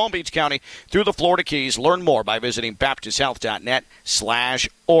located in Palm Beach County through the Florida Keys. Learn more by visiting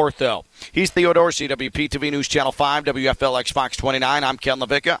baptisthealth.net/ortho. He's Theo Dorsey, WPTV News Channel 5, WFLX Fox 29. I'm Ken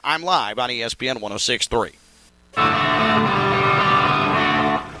LaVicka. I'm live on ESPN 106.3.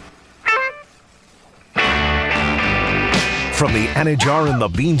 From the Anajar and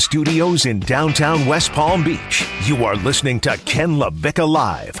Levine Studios in downtown West Palm Beach, you are listening to Ken LaVicka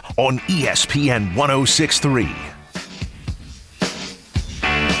Live on ESPN 106.3.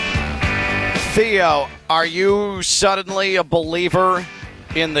 Theo, are you suddenly a believer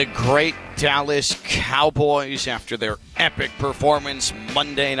in the great Dallas Cowboys after their epic performance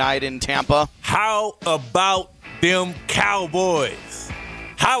Monday night in Tampa? How about them Cowboys?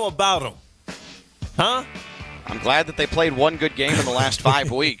 How about them? Huh? I'm glad that they played one good game in the last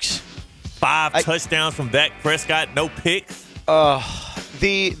 5 weeks. 5 touchdowns from Dak Prescott, no picks.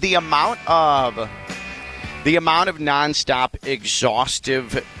 The amount of nonstop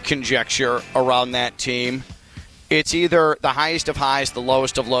exhaustive conjecture around that team, it's either the highest of highs, the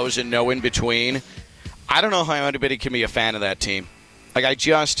lowest of lows, and no in between. I don't know how anybody can be a fan of that team. I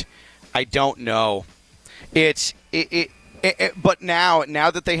don't know. But now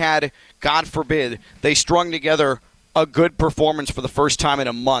that they had, God forbid, they strung together a good performance for the first time in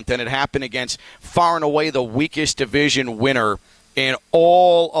a month, and it happened against far and away the weakest division winner in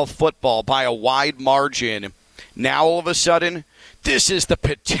all of football by a wide margin. Now all of a sudden, this is the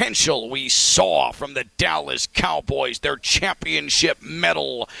potential we saw from the Dallas Cowboys, their championship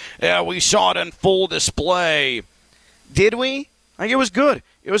medal. We saw it in full display. Did we? I think it was good.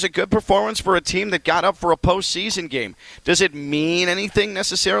 It was a good performance for a team that got up for a postseason game. Does it mean anything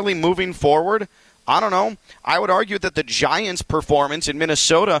necessarily moving forward? I don't know. I would argue that the Giants' performance in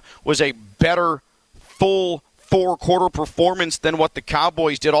Minnesota was a better full 4-quarter performance than what the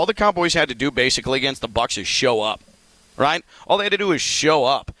Cowboys did. All the Cowboys had to do basically against the Bucs is show up, right? All they had to do is show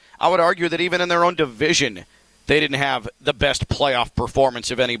up. I would argue that even in their own division, they didn't have the best playoff performance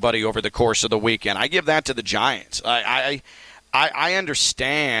of anybody over the course of the weekend. I give that to the Giants. I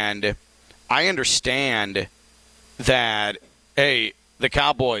understand that, hey, the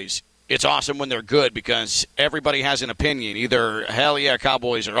Cowboys, it's awesome when they're good because everybody has an opinion. Either, hell yeah,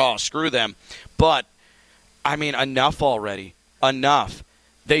 Cowboys, or, oh, screw them. But, enough already. Enough.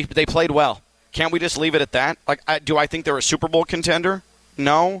 They played well. Can't we just leave it at that? Do I think they're a Super Bowl contender?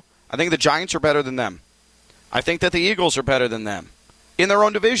 No. I think the Giants are better than them. I think that the Eagles are better than them in their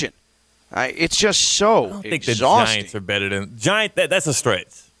own division. It's just so I don't think exhausting. the Giants are better than Giants. That's a stretch.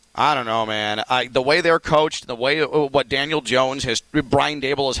 I don't know, man. The way they're coached, the way what Brian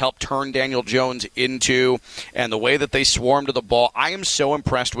Dable has helped turn Daniel Jones into, and the way that they swarm to the ball, I am so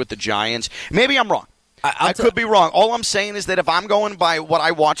impressed with the Giants. Maybe I'm wrong. I could be wrong. All I'm saying is that if I'm going by what I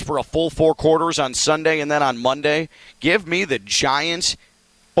watched for a full 4 quarters on Sunday and then on Monday, give me the Giants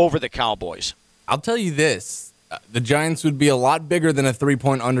over the Cowboys. I'll tell you this. The Giants would be a lot bigger than a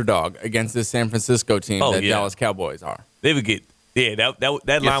 3-point underdog against this San Francisco team that Dallas Cowboys are. They would get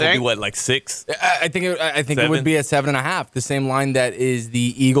that line would be what, like 6? I think it would be a 7.5, the same line that is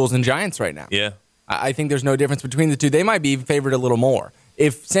the Eagles and Giants right now. Yeah. I think there's no difference between the two. They might be favored a little more.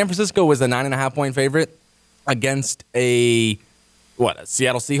 If San Francisco was a 9.5-point favorite against a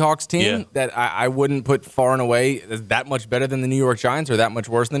Seattle Seahawks team that I wouldn't put far and away that much better than the New York Giants or that much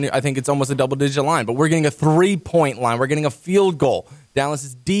worse than I think it's almost a double-digit line. But we're getting a 3-point line. We're getting a field goal.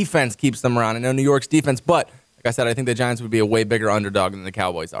 Dallas's defense keeps them around. I know New York's defense, but like I said, I think the Giants would be a way bigger underdog than the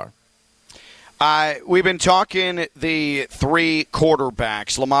Cowboys are. We've been talking the 3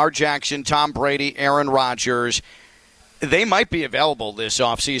 quarterbacks, Lamar Jackson, Tom Brady, Aaron Rodgers. They might be available this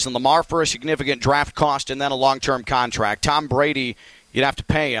offseason. Lamar for a significant draft cost and then a long-term contract. Tom Brady, you'd have to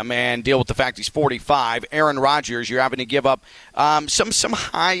pay him and deal with the fact he's 45. Aaron Rodgers, you're having to give up some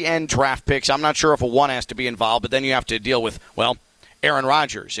high-end draft picks. I'm not sure if a 1 has to be involved, but then you have to deal with, Aaron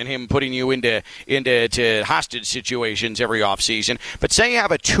Rodgers and him putting you into hostage situations every offseason. But say you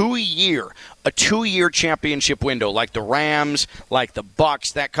have a 2-year championship window, like the Rams, like the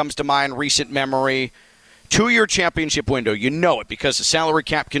Bucks. That comes to mind, recent memory. 2-year championship window. You know it because the salary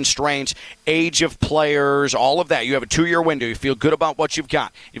cap constraints, age of players, all of that. You have a 2-year window. You feel good about what you've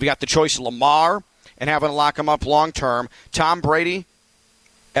got. You've got the choice of Lamar and having to lock him up long term. Tom Brady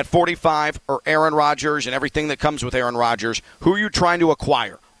at 45 or Aaron Rodgers and everything that comes with Aaron Rodgers. Who are you trying to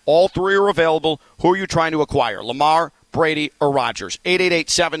acquire? All 3 are available. Who are you trying to acquire? Lamar, Brady, or Rodgers?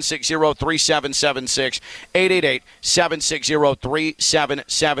 888-760-3776.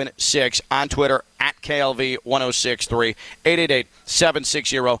 888-760-3776. On Twitter, at KLV1063.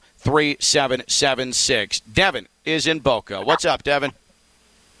 888-760-3776. Devin is in Boca. What's up, Devin?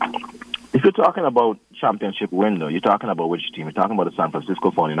 If you're talking about championship window, you're talking about which team? You're talking about the San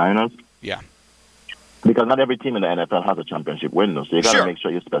Francisco 49ers? Yeah. Because not every team in the NFL has a championship window, so you got to make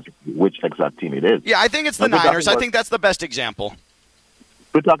sure you specify which exact team it is. Yeah, I think it's the Niners. I think that's the best example.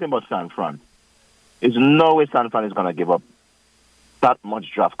 We're talking about San Fran. There's no way San Fran is going to give up that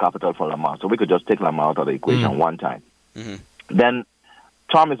much draft capital for Lamar, so we could just take Lamar out of the equation one time. Mm-hmm. Then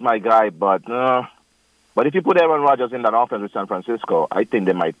Tom is my guy, but if you put Aaron Rodgers in that offense with San Francisco, I think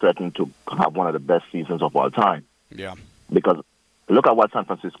they might threaten to have one of the best seasons of all time. Yeah. Because look at what San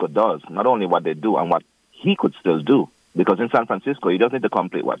Francisco does, not only what they do and what he could still do. Because in San Francisco, he doesn't need to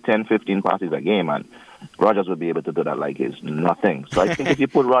complete, 10, 15 passes a game, and Rodgers would be able to do that like it's nothing. So I think if you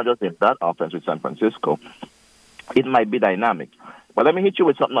put Rodgers in that offense with San Francisco, it might be dynamic. But let me hit you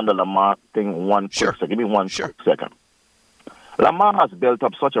with something on the Lamar thing quick second. Give me one quick second. Lamar has built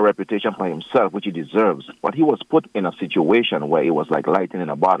up such a reputation for himself, which he deserves, but he was put in a situation where it was like lightning in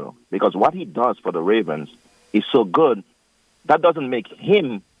a bottle. Because what he does for the Ravens is so good, that doesn't make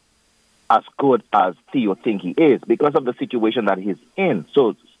him as good as Theo think he is because of the situation that he's in.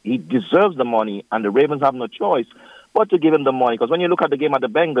 So he deserves the money, and the Ravens have no choice but to give him the money. Because when you look at the game at the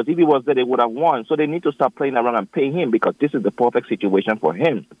Bengals, if he was there, they would have won. So they need to stop playing around and pay him because this is the perfect situation for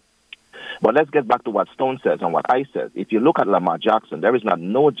him. But let's get back to what Stone says and what I said. If you look at Lamar Jackson, there is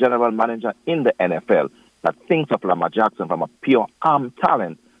no general manager in the NFL that thinks of Lamar Jackson from a pure arm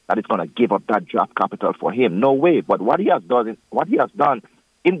talent that is going to give up that draft capital for him. No way. But what he has done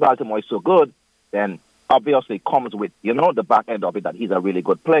in Baltimore is so good, then obviously comes with, the back end of it that he's a really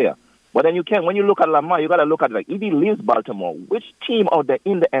good player. But then when you look at Lamar, you got to look at it if he leaves Baltimore, which team out there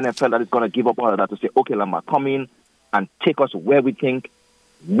in the NFL that is going to give up all of that to say, okay, Lamar, come in and take us where we think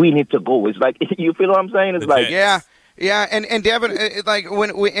we need to go. It's like, you feel what I'm saying? It's like, yeah, and Devin,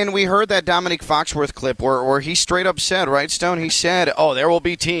 when we heard that Dominic Foxworth clip where he straight up said, right, Stone? He said, there will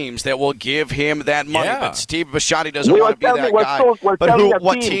be teams that will give him that money, but Steve Bisciotti doesn't want to be that guy. But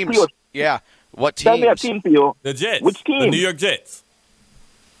what teams? Yeah, what teams? Tell me a team, Theo. The Jets. Which team? The New York Jets.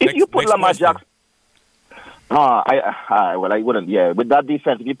 If you put Lamar Jackson, I wouldn't. Yeah, with that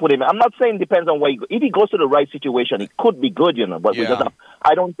defense, if you put him, I'm not saying it depends on where if he goes to the right situation, it could be good, But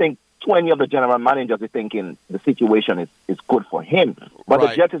I don't think 20 of the general managers are thinking the situation is good for him. But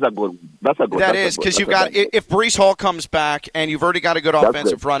the Jets is a good. That's a good. That is because you've got if Breece Hall comes back and you've already got a good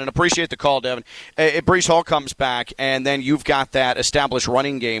offensive run, and appreciate the call, Devin. If Breece Hall comes back and then you've got that established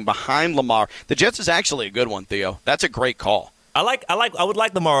running game behind Lamar, the Jets is actually a good one, Theo. That's a great call. I would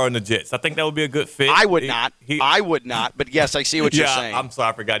like Lamar on the Jets. I think that would be a good fit. I would not. But yes, I see what you're saying. I'm sorry,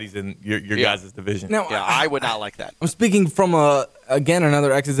 I forgot he's in your guys' division. Now, I would not like that. I'm speaking from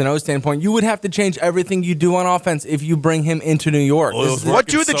another X's and O's standpoint. You would have to change everything you do on offense if you bring him into New York. What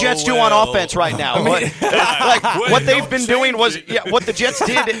do the Jets do on offense right now? What they've been doing was what the Jets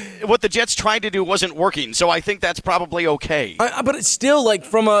did. What the Jets tried to do wasn't working. So I think that's probably okay. But it's still like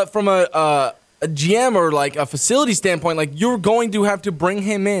from a GM or like a facility standpoint, like you're going to have to bring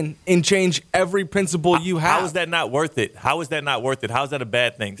him in and change every principle you have. How is that not worth it? How is that a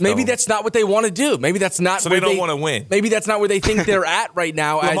bad thing? Stone? Maybe that's not what they want to do. Maybe that's not. So they don't want to win. Maybe that's not where they think they're at right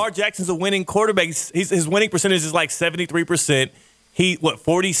now. Lamar Jackson's a winning quarterback. His winning percentage is like 73%. He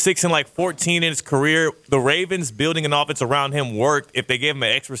 46 and 14 in his career. The Ravens building an offense around him worked. If they gave him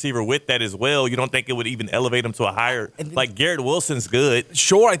an X receiver with that as well, you don't think it would even elevate him to a higher? Like Garrett Wilson's good.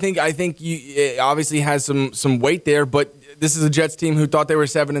 Sure, I think it obviously has some weight there, but this is a Jets team who thought they were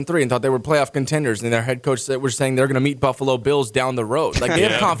 7-3 and thought they were playoff contenders, and their head coach were saying they're going to meet Buffalo Bills down the road. Like they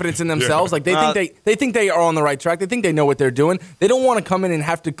have confidence in themselves. Like they think they are on the right track. They think they know what they're doing. They don't want to come in and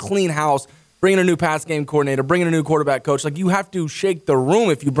have to clean house. Bring in a new pass game coordinator, bring in a new quarterback coach. Like, you have to shake the room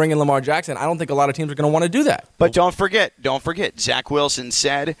if you bring in Lamar Jackson. I don't think a lot of teams are going to want to do that. But don't forget, Zach Wilson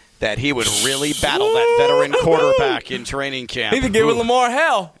said that he would really battle that veteran quarterback in training camp. He could give Lamar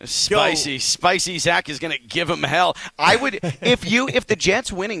hell. Spicy Zach is going to give him hell. I would, if the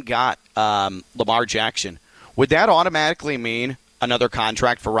Jets win and got Lamar Jackson, would that automatically mean another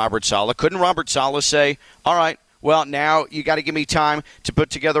contract for Robert Saleh? Couldn't Robert Saleh say, all right, well, now you got to give me time to put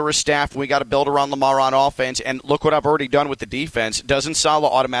together a staff. We got to build around Lamar on offense. And look what I've already done with the defense. Doesn't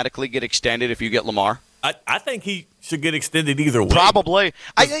Saleh automatically get extended if you get Lamar? I think he should get extended either way. Probably.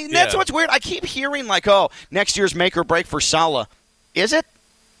 That's what's weird. I keep hearing next year's make or break for Saleh. Is it?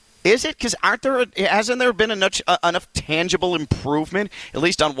 Because hasn't there been enough tangible improvement, at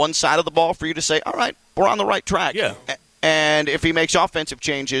least on one side of the ball, for you to say, all right, we're on the right track? Yeah. And if he makes offensive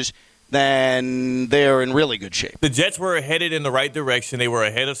changes, then they're in really good shape. The Jets were headed in the right direction. They were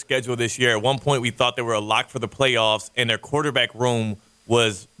ahead of schedule this year. At one point, we thought they were a lock for the playoffs, and their quarterback room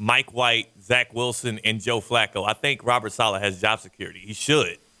was Mike White, Zach Wilson, and Joe Flacco. I think Robert Saleh has job security. He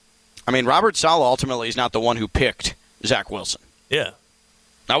should. I mean, Robert Saleh ultimately is not the one who picked Zach Wilson. Yeah.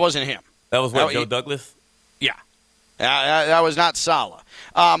 That wasn't him. That was Joe Douglas? Yeah. That was not Saleh.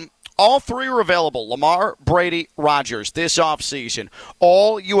 All three are available, Lamar, Brady, Rodgers, this offseason.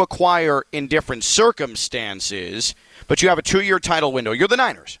 All you acquire in different circumstances, but you have a 2-year title window. You're the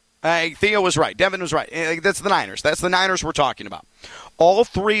Niners. Theo was right. Devin was right. That's the Niners. That's the Niners we're talking about. All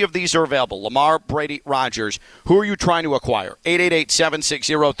three of these are available, Lamar, Brady, Rodgers. Who are you trying to acquire?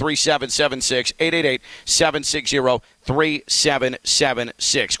 888-760-3776,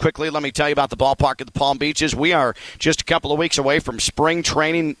 888-760-3776. Quickly, let me tell you about the ballpark at the Palm Beaches. We are just a couple of weeks away from spring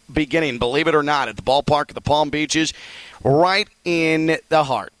training beginning, believe it or not, at the ballpark at the Palm Beaches, right in the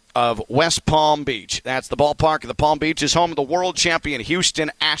heart of West Palm Beach. That's the ballpark of the Palm Beach, home of the world champion Houston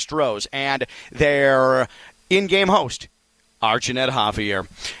Astros and their in-game host, Archinette Javier.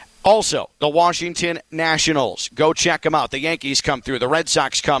 Also, the Washington Nationals. Go check them out. The Yankees come through. The Red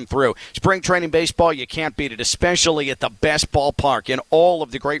Sox come through. Spring training baseball, you can't beat it, especially at the best ballpark in all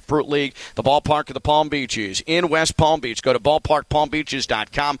of the Grapefruit League, the ballpark of the Palm Beaches in West Palm Beach. Go to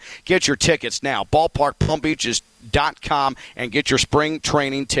ballparkpalmbeaches.com. Get your tickets now. Ballparkpalmbeaches.com and get your spring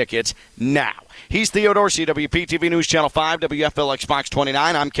training tickets now. He's Theo Dorsey, WPTV News Channel 5, WFLX Fox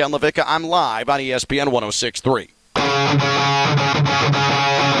 29. I'm Ken LaVicka. I'm live on ESPN 106.3.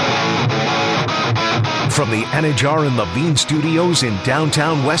 From the Anajar and Levine Studios in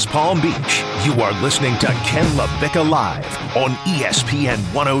downtown West Palm Beach, you are listening to Ken LaVicka Live on ESPN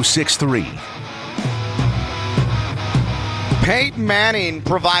 106.3. Peyton Manning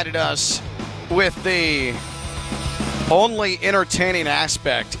provided us with the only entertaining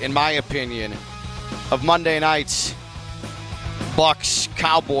aspect, in my opinion, of Monday night's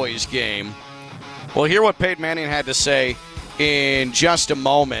Bucs-Cowboys game. We'll hear what Peyton Manning had to say in just a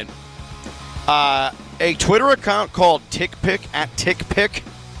moment. A Twitter account called TickPick @TickPick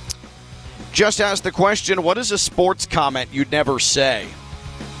just asked the question, what is a sports comment you'd never say?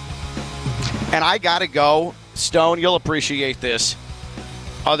 And I got to go. Stone, you'll appreciate this.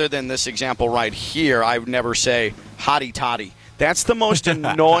 Other than this example right here, I would never say hotty toddy. That's the most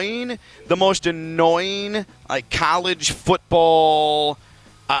annoying, like college football,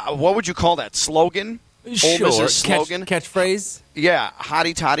 what would you call that, slogan? Sure, slogan. Catchphrase? Yeah,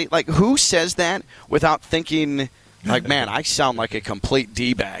 hotty toddy. Like, who says that without thinking, like, man, I sound like a complete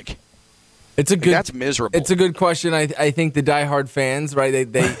D-bag? That's miserable. It's a good question. I think the diehard fans, right?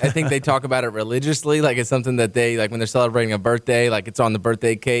 I think they talk about it religiously, like it's something that they like when they're celebrating a birthday, like it's on the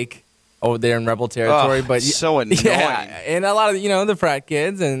birthday cake over there in Rebel territory. But so annoying. Yeah, and a lot of the frat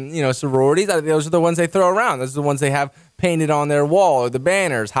kids and sororities, those are the ones they throw around. Those are the ones they have painted on their wall or the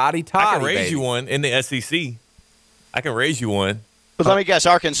banners. Hotty toddy. I can raise you one in the SEC. I can raise you one. But let me guess,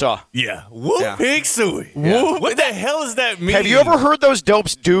 Arkansas. Yeah. Whoop, pig suey. Yeah. What the hell does that mean? Have you ever heard those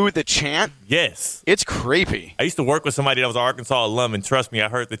dopes do the chant? Yes. It's creepy. I used to work with somebody that was an Arkansas alum, and trust me, I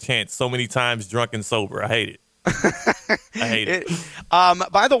heard the chant so many times drunk and sober. I hate it. I hate it.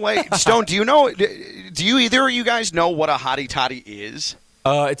 By the way, Stone, do you either of you guys know what a hotty toddy is?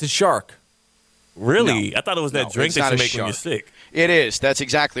 It's a shark. Really? No. I thought it was that drink that you make when you're sick. It is. That's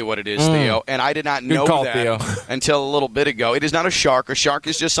exactly what it is, Theo. And I did not know that Theo. until a little bit ago. It is not a shark. A shark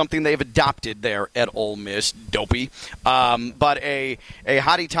is just something they've adopted there at Ole Miss. Dopey. But a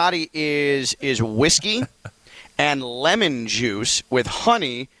hotty toddy is whiskey and lemon juice with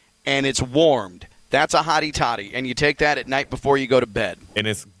honey, and it's warmed. That's a hotty toddy, and you take that at night before you go to bed. And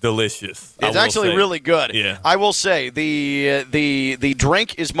it's delicious. It's actually really good. Yeah. I will say the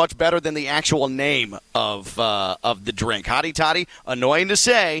drink is much better than the actual name of the drink. Hotty toddy, annoying to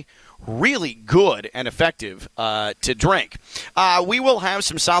say, really good and effective to drink. We will have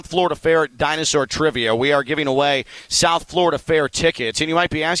some South Florida Fair dinosaur trivia. We are giving away South Florida Fair tickets. And you might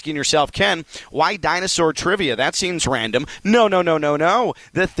be asking yourself, Ken, why dinosaur trivia? That seems random. No.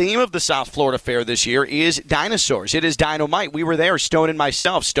 The theme of the South Florida Fair this year is dinosaurs. It is dynamite. We were there, Stone and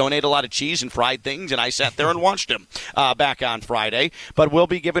myself. Stone ate a lot of cheese and fried things, and I sat there and watched him back on Friday. But we'll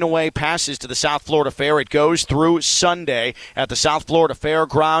be giving away passes to the South Florida Fair. It goes through Sunday at the South Florida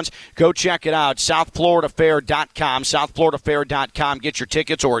Fairgrounds. Go check it out, southfloridafair.com, southfloridafair.com. Get your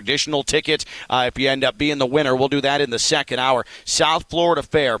tickets or additional tickets if you end up being the winner. We'll do that in the second hour. South Florida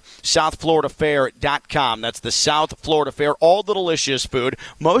Fair, southfloridafair.com. That's the South Florida Fair. All the delicious food,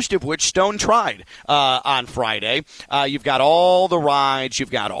 most of which Stone tried on Friday. You've got all the rides. You've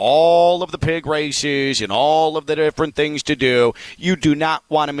got all of the pig races and all of the different things to do. You do not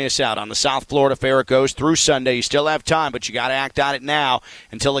want to miss out on the South Florida Fair. It goes through Sunday. You still have time, but you got to act on it now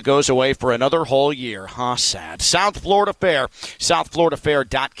until it goes away for another whole year. Sad. South Florida Fair,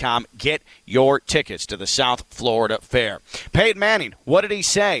 southfloridafair.com. Get your tickets to the South Florida Fair. Peyton Manning, what did he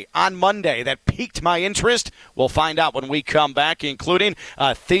say on Monday that piqued my interest? We'll find out when we come back, including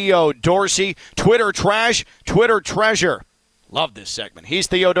Theo Dorsey, Twitter trash, Twitter treasure. Love this segment. He's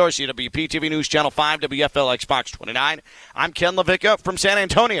Theo Dorsey, WPTV News Channel 5, WFLX Fox 29. I'm Ken LaVicka from San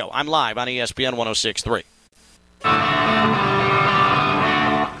Antonio. I'm live on ESPN 106.3.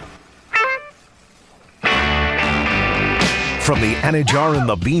 From the Anajar and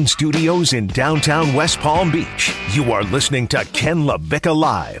the Bean Studios in downtown West Palm Beach, you are listening to Ken LaVicka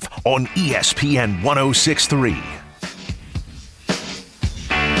Live on ESPN 106.3.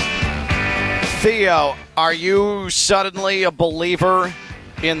 Theo, are you suddenly a believer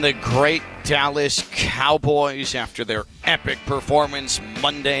in the great Dallas Cowboys after their epic performance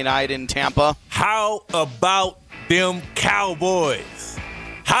Monday night in Tampa? How about them Cowboys?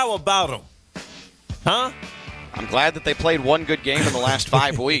 How about them? Huh? I'm glad that they played one good game in the last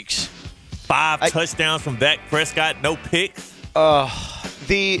 5 weeks. 5 touchdowns from Dak Prescott, no picks.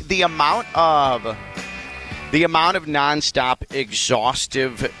 The amount of nonstop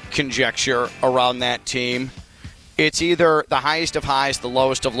exhaustive conjecture around that team, it's either the highest of highs, the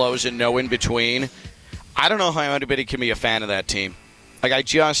lowest of lows, and no in between. I don't know how anybody can be a fan of that team. Like, I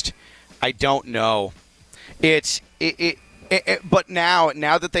don't know. But now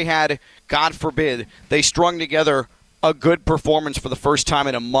that they had, God forbid, they strung together a good performance for the first time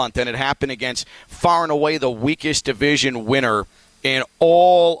in a month, and it happened against far and away the weakest division winner in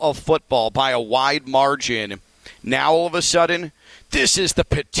all of football by a wide margin. Now, all of a sudden, this is the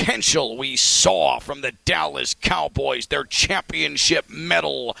potential we saw from the Dallas Cowboys, their championship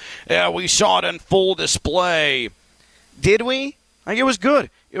medal. We saw it on full display. Did we? I think it was good.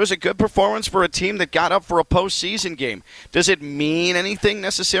 It was a good performance for a team that got up for a postseason game. Does it mean anything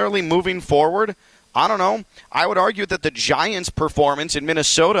necessarily moving forward? I don't know. I would argue that the Giants' performance in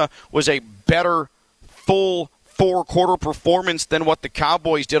Minnesota was a better full four-quarter performance than what the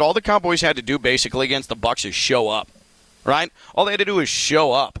Cowboys did. All the Cowboys had to do basically against the Bucs is show up, right? All they had to do is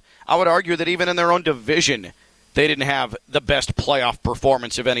show up. I would argue that even in their own division, they didn't have the best playoff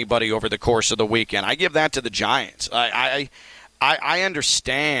performance of anybody over the course of the weekend. I give that to the Giants. I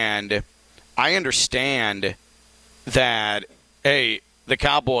understand that, hey, the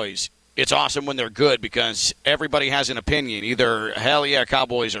Cowboys, it's awesome when they're good because everybody has an opinion. Either, hell yeah,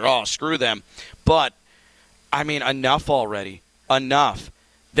 Cowboys, or, oh, screw them. But, I mean, enough already. Enough.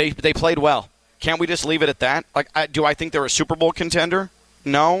 They played well. Can't we just leave it at that? Do I think they're a Super Bowl contender?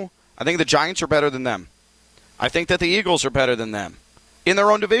 No. I think the Giants are better than them. I think that the Eagles are better than them in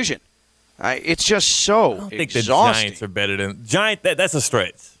their own division. It's just so I don't think exhausting. the Giants are better than That's a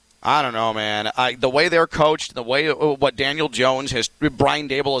stretch. I don't know, man. The way they're coached, the way what Brian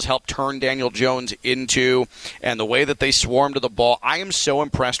Dable has helped turn Daniel Jones into, and the way that they swarm to the ball, I am so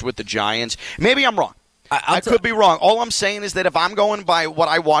impressed with the Giants. Maybe I'm wrong. I could be wrong. All I'm saying is that if I'm going by what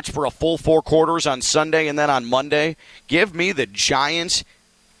I watched for a full 4 quarters on Sunday and then on Monday, give me the Giants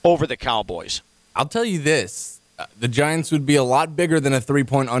over the Cowboys. I'll tell you this. The Giants would be a lot bigger than a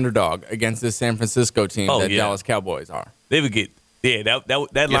 3-point underdog against this San Francisco team Dallas Cowboys are. They would get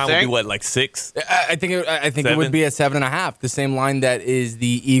that line would be what, like 6? I think it would be at 7.5, the same line that is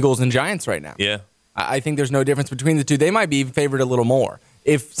the Eagles and Giants right now. Yeah. I think there's no difference between the two. They might be favored a little more.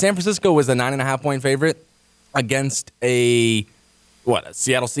 If San Francisco was a 9.5-point favorite against a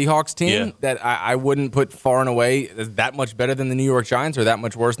Seattle Seahawks team that I wouldn't put far and away that much better than the New York Giants or that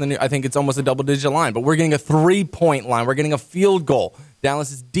much worse than I think it's almost a double-digit line. But we're getting a 3-point line. We're getting a field goal.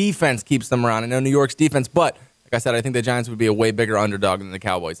 Dallas's defense keeps them around. I know New York's defense, but like I said, I think the Giants would be a way bigger underdog than the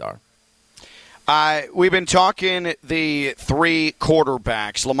Cowboys are. We've been talking the 3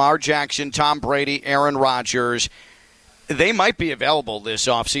 quarterbacks, Lamar Jackson, Tom Brady, Aaron Rodgers. They might be available this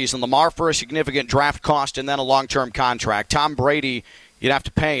offseason. Lamar for a significant draft cost and then a long-term contract. Tom Brady, you'd have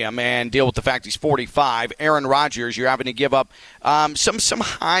to pay him and deal with the fact he's 45. Aaron Rodgers, you're having to give up some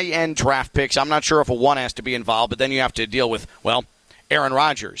high-end draft picks. I'm not sure if a 1 has to be involved, but then you have to deal with, Aaron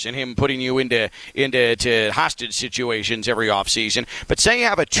Rodgers and him putting you into hostage situations every offseason. But say you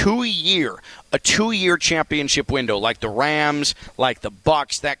have a 2-year championship window, like the Rams, like the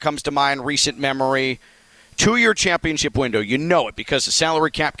Bucs. That comes to mind, recent memory. 2-year championship window. You know it because the salary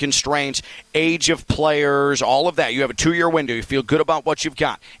cap constraints, age of players, all of that. You have a 2-year window. You feel good about what you've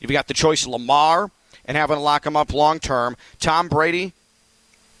got. You've got the choice of Lamar and having to lock him up long term. Tom Brady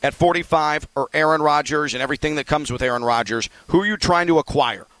at 45 or Aaron Rodgers and everything that comes with Aaron Rodgers. Who are you trying to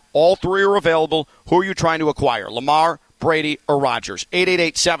acquire? All 3 are available. Who are you trying to acquire? Lamar, Brady, or Rodgers?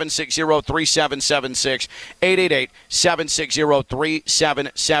 888-760-3776.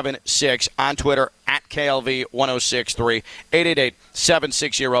 888-760-3776. On Twitter, at KLV1063.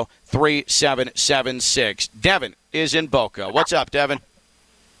 888-760-3776. Devin is in Boca. What's up, Devin?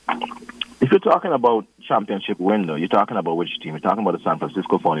 If you're talking about championship window, you're talking about which team? You're talking about the San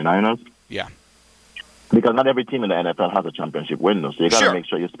Francisco 49ers? Yeah. Because not every team in the NFL has a championship window, so you got to make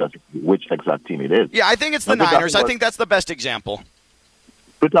sure you specify which exact team it is. Yeah, I think it's the Niners. I think that's the best example.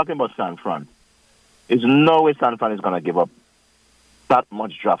 We're talking about San Fran. There's no way San Fran is going to give up that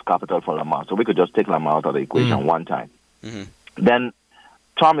much draft capital for Lamar, so we could just take Lamar out of the equation one time. Mm-hmm. Then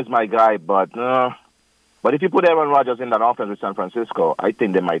Tom is my guy, but if you put Aaron Rodgers in that offense with San Francisco, I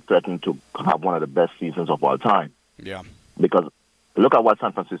think they might threaten to have one of the best seasons of all time. Yeah. Because look at what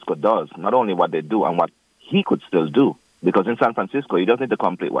San Francisco does, not only what they do and what he could still do. Because in San Francisco, he doesn't need to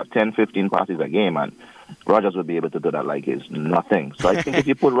complete, 10, 15 passes a game, and Rodgers would be able to do that like it's nothing. So I think if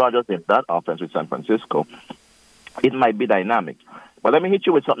you put Rodgers in that offense with San Francisco, it might be dynamic. But let me hit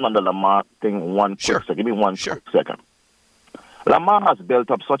you with something on the Lamar thing quick second. Give me one quick second. Lamar has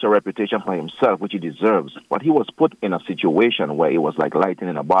built up such a reputation for himself, which he deserves, but he was put in a situation where it was like lightning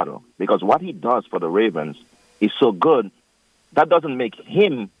in a bottle. Because what he does for the Ravens is so good, that doesn't make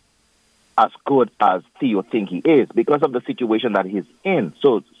him as good as Theo think he is because of the situation that he's in.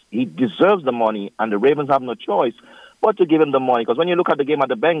 So he deserves the money, and the Ravens have no choice but to give him the money. Because when you look at the game at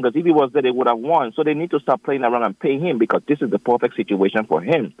the Bengals, if he was there, they would have won. So they need to stop playing around and pay him because this is the perfect situation for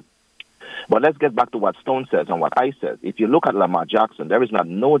him. But let's get back to what Stone says and what I said. If you look at Lamar Jackson, there is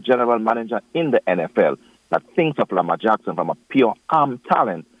no general manager in the NFL that thinks of Lamar Jackson from a pure arm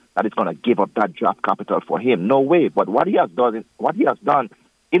talent that is going to give up that draft capital for him. No way. But what he has done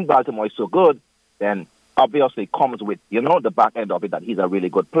in Baltimore is so good, then obviously comes with, the back end of it that he's a really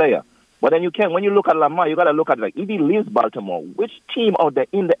good player. But then when you look at Lamar, you got to look at if he leaves Baltimore, which team out there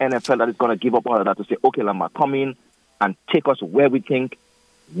in the NFL that is going to give up all of that to say, okay, Lamar, come in and take us where we think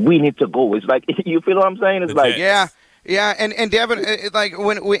we need to go? It's like, you feel what I'm saying? It's like, yeah, and Devin,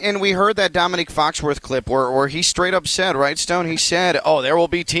 when we heard that Dominic Foxworth clip where he straight up said, right, Stone? He said, "Oh, there will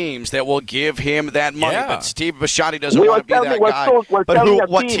be teams that will give him that money, but Steve Bisciotti doesn't want to be that guy." But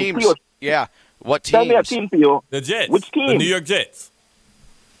what teams? What teams? Tell me a team, Theo. The Jets. Which team? The New York Jets.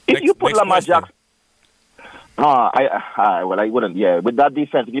 If you put Lamar Jackson, I wouldn't. Yeah, with that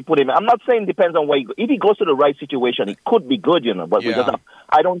defense, if you put him, I'm not saying it depends on where he goes. If he goes to the right situation, it could be good, but we just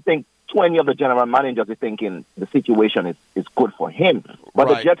I don't think 20 of the general managers are thinking the situation is good for him. But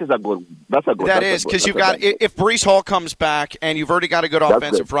Right. the Jets is a good. That's a good. That that's a is good- because that's you've a got good- if Breece Hall comes back and you've already got a good That's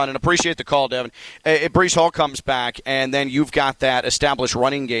offensive good. run, and appreciate the call, Devin. If Breece Hall comes back and then you've got that established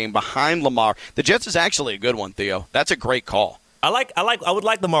running game behind Lamar, the Jets is actually a good one, Theo. That's a great call. I would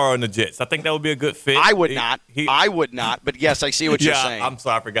like Lamar on the Jets. I think that would be a good fit. I would not. I would not. But yes, I see what you're saying. I'm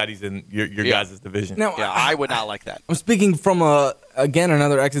sorry, I forgot he's in your Yeah. guys' division. Now, Yeah, I would not like that. I'm speaking from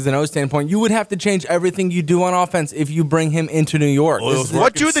another X's and O's standpoint. You would have to change everything you do on offense if you bring him into New York.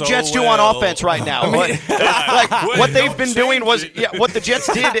 What do the Jets do on offense right now? What they've been doing was what the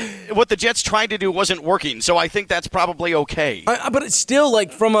Jets did. What the Jets tried to do wasn't working. So I think that's probably okay. But it's still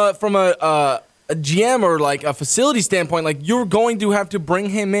like from a GM or like a facility standpoint, like you're going to have to bring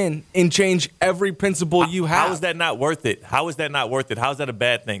him in and change every principle you have. How is that not worth it? How is that not worth it? How is that a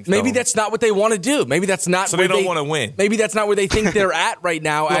bad thing? Maybe Stone? that's not what they want to do. Maybe that's not. So where they don't want to win. Maybe that's not where they think they're at right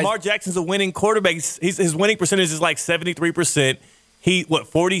now. Lamar Jackson's a winning quarterback. His winning percentage is like 73%. He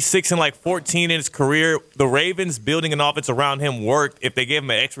 46 and like 14 in his career. The Ravens building an offense around him worked. If they gave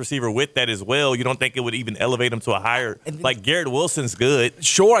him an X receiver with that as well, you don't think it would even elevate him to a higher? Like Garrett Wilson's good.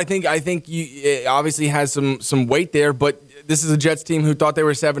 Sure, I think it obviously has some weight there, but this is a Jets team who thought they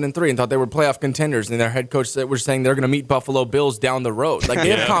were 7-3 and thought they were playoff contenders, and their head coach were saying they're going to meet Buffalo Bills down the road. Like they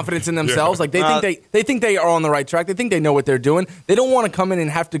have confidence in themselves. Like they think they are on the right track. They think they know what they're doing. They don't want to come in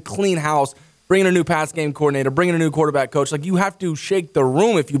and have to clean house. Bring in a new pass game coordinator, bring in a new quarterback coach. Like, you have to shake the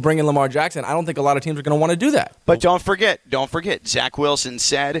room if you bring in Lamar Jackson. I don't think a lot of teams are going to want to do that. But don't forget, Zach Wilson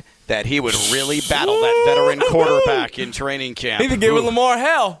said that he would really battle that veteran quarterback in training camp. He could give Lamar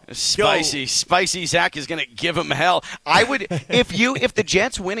hell. Spicy Zach is going to give him hell. I would, if the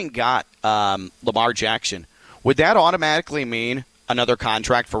Jets win and got Lamar Jackson, would that automatically mean another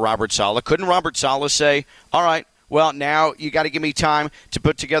contract for Robert Saleh? Couldn't Robert Saleh say, all right, well, now you got to give me time to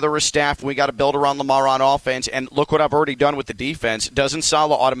put together a staff. We got to build around Lamar on offense. And look what I've already done with the defense. Doesn't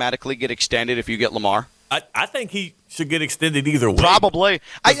Saleh automatically get extended if you get Lamar? I think he should get extended either way. Probably.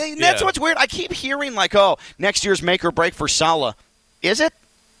 That's what's weird. I keep hearing like, oh, next year's make or break for Saleh. Is it?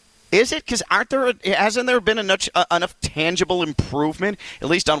 Is it? Because hasn't there been enough tangible improvement, at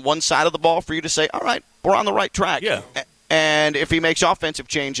least on one side of the ball, for you to say, all right, we're on the right track? Yeah. And if he makes offensive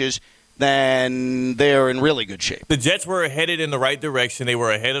changes, then they're in really good shape. The Jets were headed in the right direction. They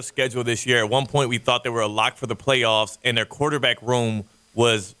were ahead of schedule this year. At one point, we thought they were a lock for the playoffs, and their quarterback room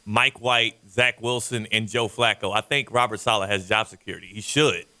was Mike White, Zach Wilson, and Joe Flacco. I think Robert Saleh has job security. He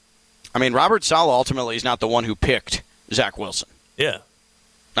should. I mean, Robert Saleh ultimately is not the one who picked Zach Wilson. Yeah.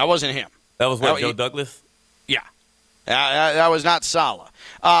 That wasn't him. That was Joe Douglas? Yeah. That was not Saleh.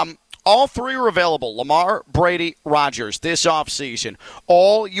 All three are available, Lamar, Brady, Rodgers, this offseason.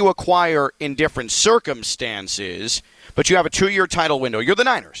 All you acquire in different circumstances, but you have a 2-year title window. You're the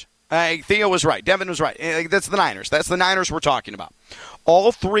Niners. Theo was right. Devin was right. That's the Niners. That's the Niners we're talking about.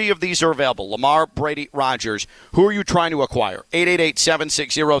 All three of these are available. Lamar, Brady, Rodgers. Who are you trying to acquire?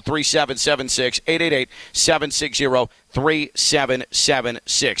 888-760-3776.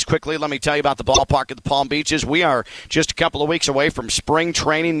 888-760-3776. Quickly, let me tell you about the ballpark at the Palm Beaches. We are just a couple of weeks away from spring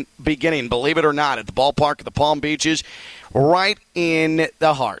training beginning, believe it or not, at the ballpark at the Palm Beaches, right in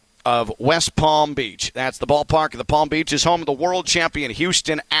the heart of West Palm Beach. That's the ballpark of the Palm Beach, home of the world champion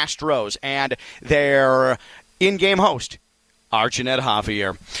Houston Astros and their in-game host, Archinette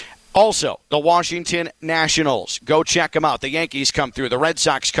Javier. Also, the Washington Nationals. Go check them out. The Yankees come through. The Red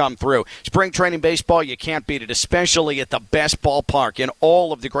Sox come through. Spring training baseball, you can't beat it, especially at the best ballpark in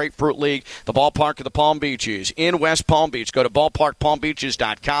all of the Grapefruit League, the ballpark of the Palm Beaches in West Palm Beach. Go to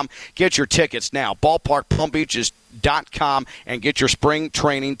ballparkpalmbeaches.com. Get your tickets now. Ballparkpalmbeaches.com and get your spring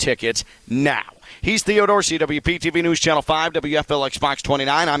training tickets now. He's Theo Dorsey, WPTV News Channel 5, WFLX Fox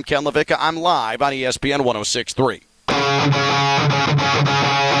 29. I'm Ken LaVicka. I'm live on ESPN 106.3.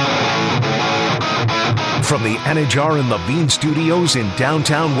 From the Anajar and Levine Studios in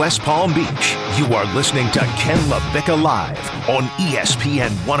downtown West Palm Beach, you are listening to Ken LaVicka Live on ESPN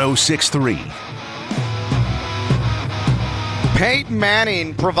 106.3. Peyton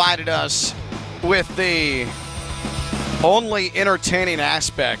Manning provided us with the only entertaining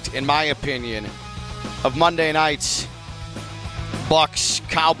aspect, in my opinion, of Monday night's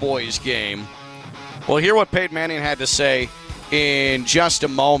Bucs-Cowboys game. We'll hear what Peyton Manning had to say in just a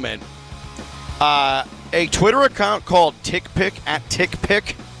moment. A Twitter account called TickPick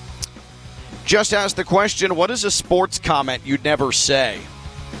 @TickPick just asked the question, what is a sports comment you'd never say?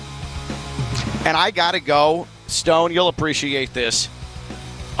 And I got to go, Stone, you'll appreciate this.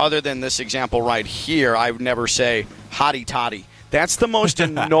 Other than this example right here, I would never say hotty toddy. That's the most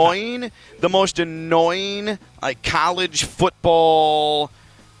annoying, like college football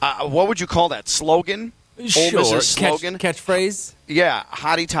What would you call that? Slogan? Sure. Ole Miss's slogan? Catchphrase? Yeah,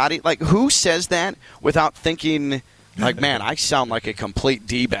 hotty toddy. Like, who says that without thinking, like, man, I sound like a complete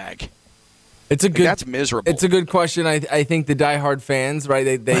D-bag? It's a good. That's miserable. It's a good question. I think the diehard fans, right?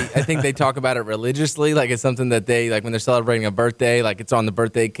 I think they talk about it religiously, like it's something that they like when they're celebrating a birthday, like it's on the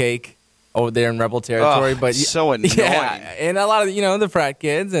birthday cake over there in Rebel territory. But so annoying. Yeah, and a lot of the frat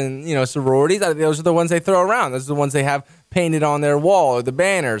kids and sororities, those are the ones they throw around. Those are the ones they have painted on their wall or the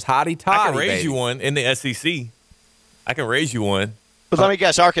banners. Hotty toddy. I can raise you one in the SEC. I can raise you one. But let me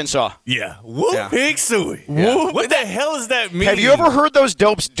guess, Arkansas. Yeah. Whoop, pig suey. Yeah. What the hell does that mean? Have you ever heard those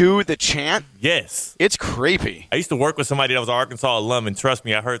dopes do the chant? Yes. It's creepy. I used to work with somebody that was an Arkansas alum, and trust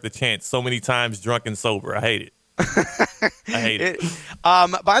me, I heard the chant so many times, drunk and sober. I hate it. I hate it.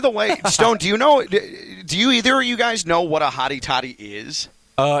 By the way, Stone, do you either of you guys know what a hotty toddy is?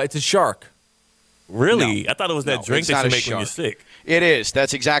 It's a shark. Really? No. I thought it was that drink that you make when you're sick. It is.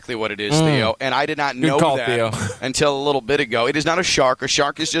 That's exactly what it is, Theo. And I did not know that Theo. until a little bit ago. It is not a shark. A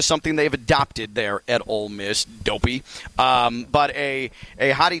shark is just something they've adopted there at Ole Miss. Dopey. But a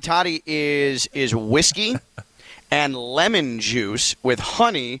hotty toddy is whiskey and lemon juice with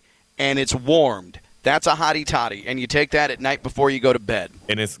honey, and it's warmed. That's a hotty toddy, and you take that at night before you go to bed.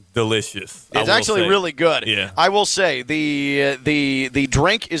 And it's delicious. It's actually really good. Yeah. I will say the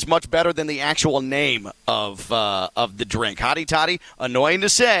drink is much better than the actual name of the drink. Hotty toddy, annoying to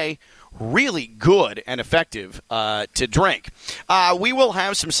say, really good and effective to drink. We will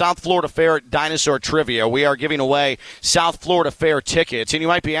have some South Florida Fair dinosaur trivia. We are giving away South Florida Fair tickets. And you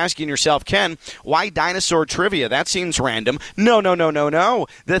might be asking yourself, Ken, why dinosaur trivia? That seems random. No.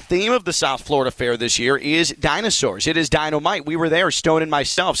 The theme of the South Florida Fair this year is dinosaurs. It is dynamite. We were there, Stone and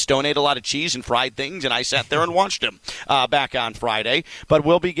myself. Stone ate a lot of cheese and fried things, and I sat there and watched him back on Friday. But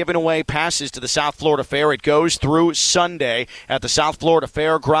we'll be giving away passes to the South Florida Fair. It goes through Sunday at the South Florida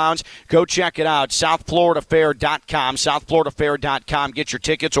Fairgrounds. Go check it out, southfloridafair.com, southfloridafair.com. Get your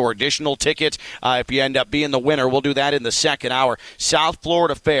tickets or additional tickets if you end up being the winner. We'll do that in the second hour. South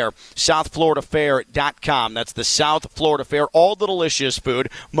Florida Fair, southfloridafair.com. That's the South Florida Fair. All the delicious food,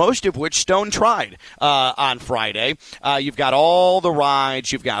 most of which Stone tried on Friday. You've got all the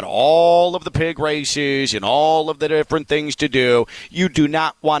rides. You've got all of the pig races and all of the different things to do. You do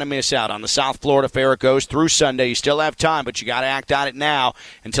not want to miss out on the South Florida Fair. It goes through Sunday. You still have time, but you got to act on it now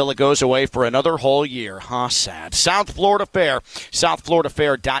until it goes away for another whole year. Sad. South Florida Fair,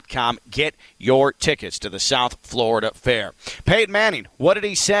 southfloridafair.com. Get your tickets to the South Florida Fair. Peyton Manning, what did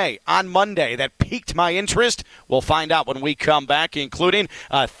he say on Monday that piqued my interest? We'll find out when we come back, including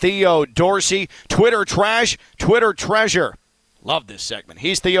Theo Dorsey, Twitter trash, Twitter treasure. Love this segment.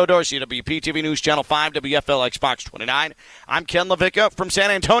 He's Theo Dorsey, WPTV News Channel 5, WFLX Fox 29. I'm Ken LaVicka from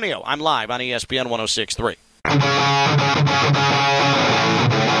San Antonio. I'm live on ESPN 106.3.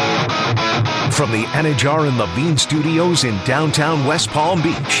 From the Anajar and Levine Studios in downtown West Palm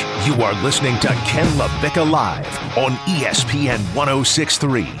Beach, you are listening to Ken LaVicka Live on ESPN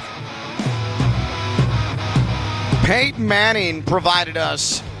 106.3. Peyton Manning provided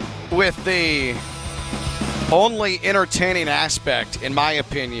us with the only entertaining aspect, in my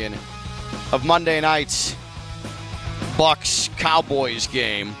opinion, of Monday night's Bucs-Cowboys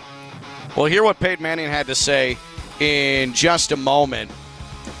game. We'll hear what Peyton Manning had to say in just a moment.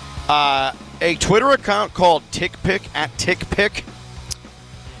 A Twitter account called TickPick @TickPick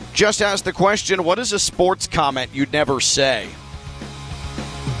just asked the question, what is a sports comment you'd never say?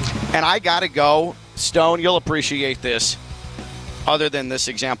 And I got to go. Stone, you'll appreciate this. Other than this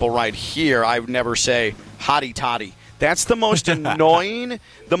example right here, I would never say hotty toddy. That's the most annoying,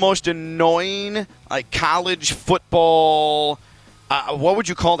 like college football, what would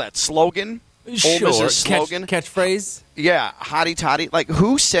you call that, slogan? Sure. Slogan? Catchphrase? Yeah, hotty toddy. Like,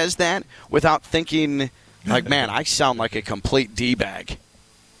 who says that without thinking, like, man, I sound like a complete D-bag?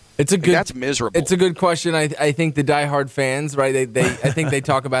 That's miserable. It's a good question. I think the diehard fans, right? I think they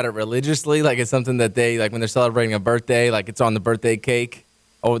talk about it religiously, like it's something that they like when they're celebrating a birthday, like it's on the birthday cake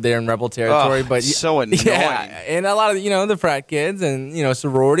over there in Rebel territory. But so annoying. Yeah, and a lot of the frat kids and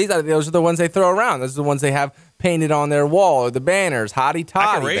sororities, those are the ones they throw around. Those are the ones they have painted on their wall or the banners. Hotty toddy.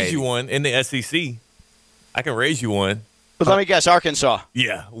 I can raise you one in the SEC. I can raise you one. But let me guess, Arkansas.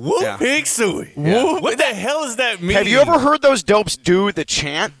 Yeah. Whoop, pig suey. Yeah. What the hell does that mean? Have you ever heard those dopes do the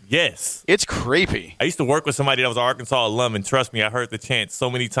chant? Yes. It's creepy. I used to work with somebody that was an Arkansas alum, and trust me, I heard the chant so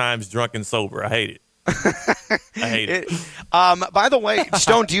many times, drunk and sober. I hate it. I hate it. By the way,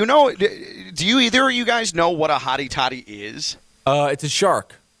 Stone, do you either of you guys know what a hotty toddy is? It's a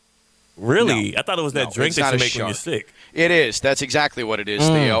shark. Really? I thought it was that drink that you make when you're sick. It is. That's exactly what it is,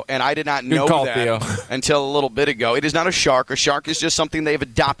 Theo. And I did not know call, that Theo. until a little bit ago. It is not a shark. A shark is just something they've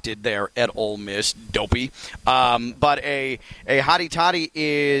adopted there at Ole Miss. Dopey. But a hottie toddy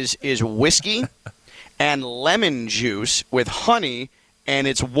is whiskey and lemon juice with honey, and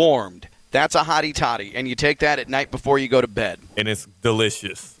it's warmed. That's a hottie toddy, and you take that at night before you go to bed. And it's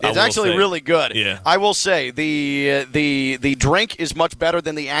delicious. It's actually really good. Yeah. I will say the drink is much better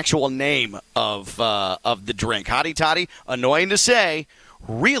than the actual name of the drink. Hottie toddy, annoying to say,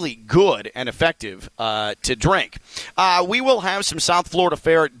 really good and effective to drink. We will have some South Florida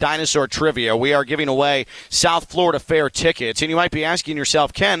Fair dinosaur trivia. We are giving away South Florida Fair tickets. And you might be asking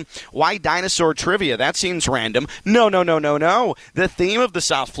yourself, Ken, why dinosaur trivia? That seems random. No. The theme of the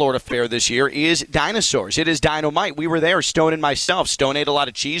South Florida Fair this year is dinosaurs. It is dynamite. We were there, Stone and myself. Stone ate a lot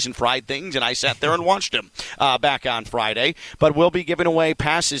of cheese and fried things, and I sat there and watched him back on Friday. But we'll be giving away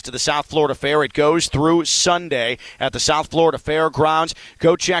passes to the South Florida Fair. It goes through Sunday at the South Florida Fairgrounds.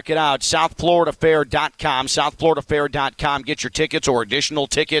 Go check it out, southfloridafair.com, southfloridafair.com. Get your tickets or additional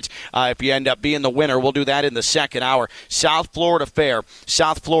tickets if you end up being the winner. We'll do that in the second hour. South Florida Fair,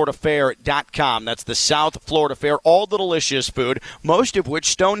 southfloridafair.com. That's the South Florida Fair. All the delicious food, most of which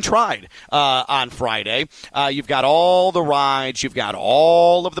Stone tried on Friday. You've got all the rides. You've got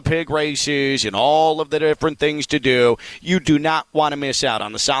all of the pig races and all of the different things to do. You do not want to miss out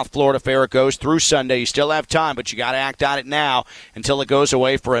on the South Florida Fair. It goes through Sunday. You still have time, but you got to act on it now until it goes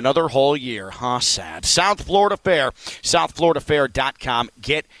away for another whole year. Sad. South Florida Fair, southfloridafair.com.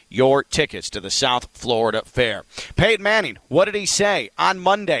 Get your tickets to the South Florida Fair. Peyton Manning, what did he say on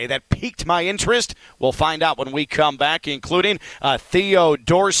Monday that piqued my interest? We'll find out when we come back, including Theo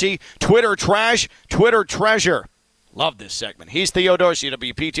Dorsey, Twitter trash, Twitter treasure. Love this segment. He's Theo Dorsey,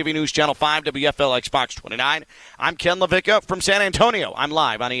 WPTV News Channel 5, WFLX Fox 29. I'm Ken LaVicka from San Antonio. I'm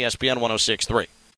live on ESPN 106.3.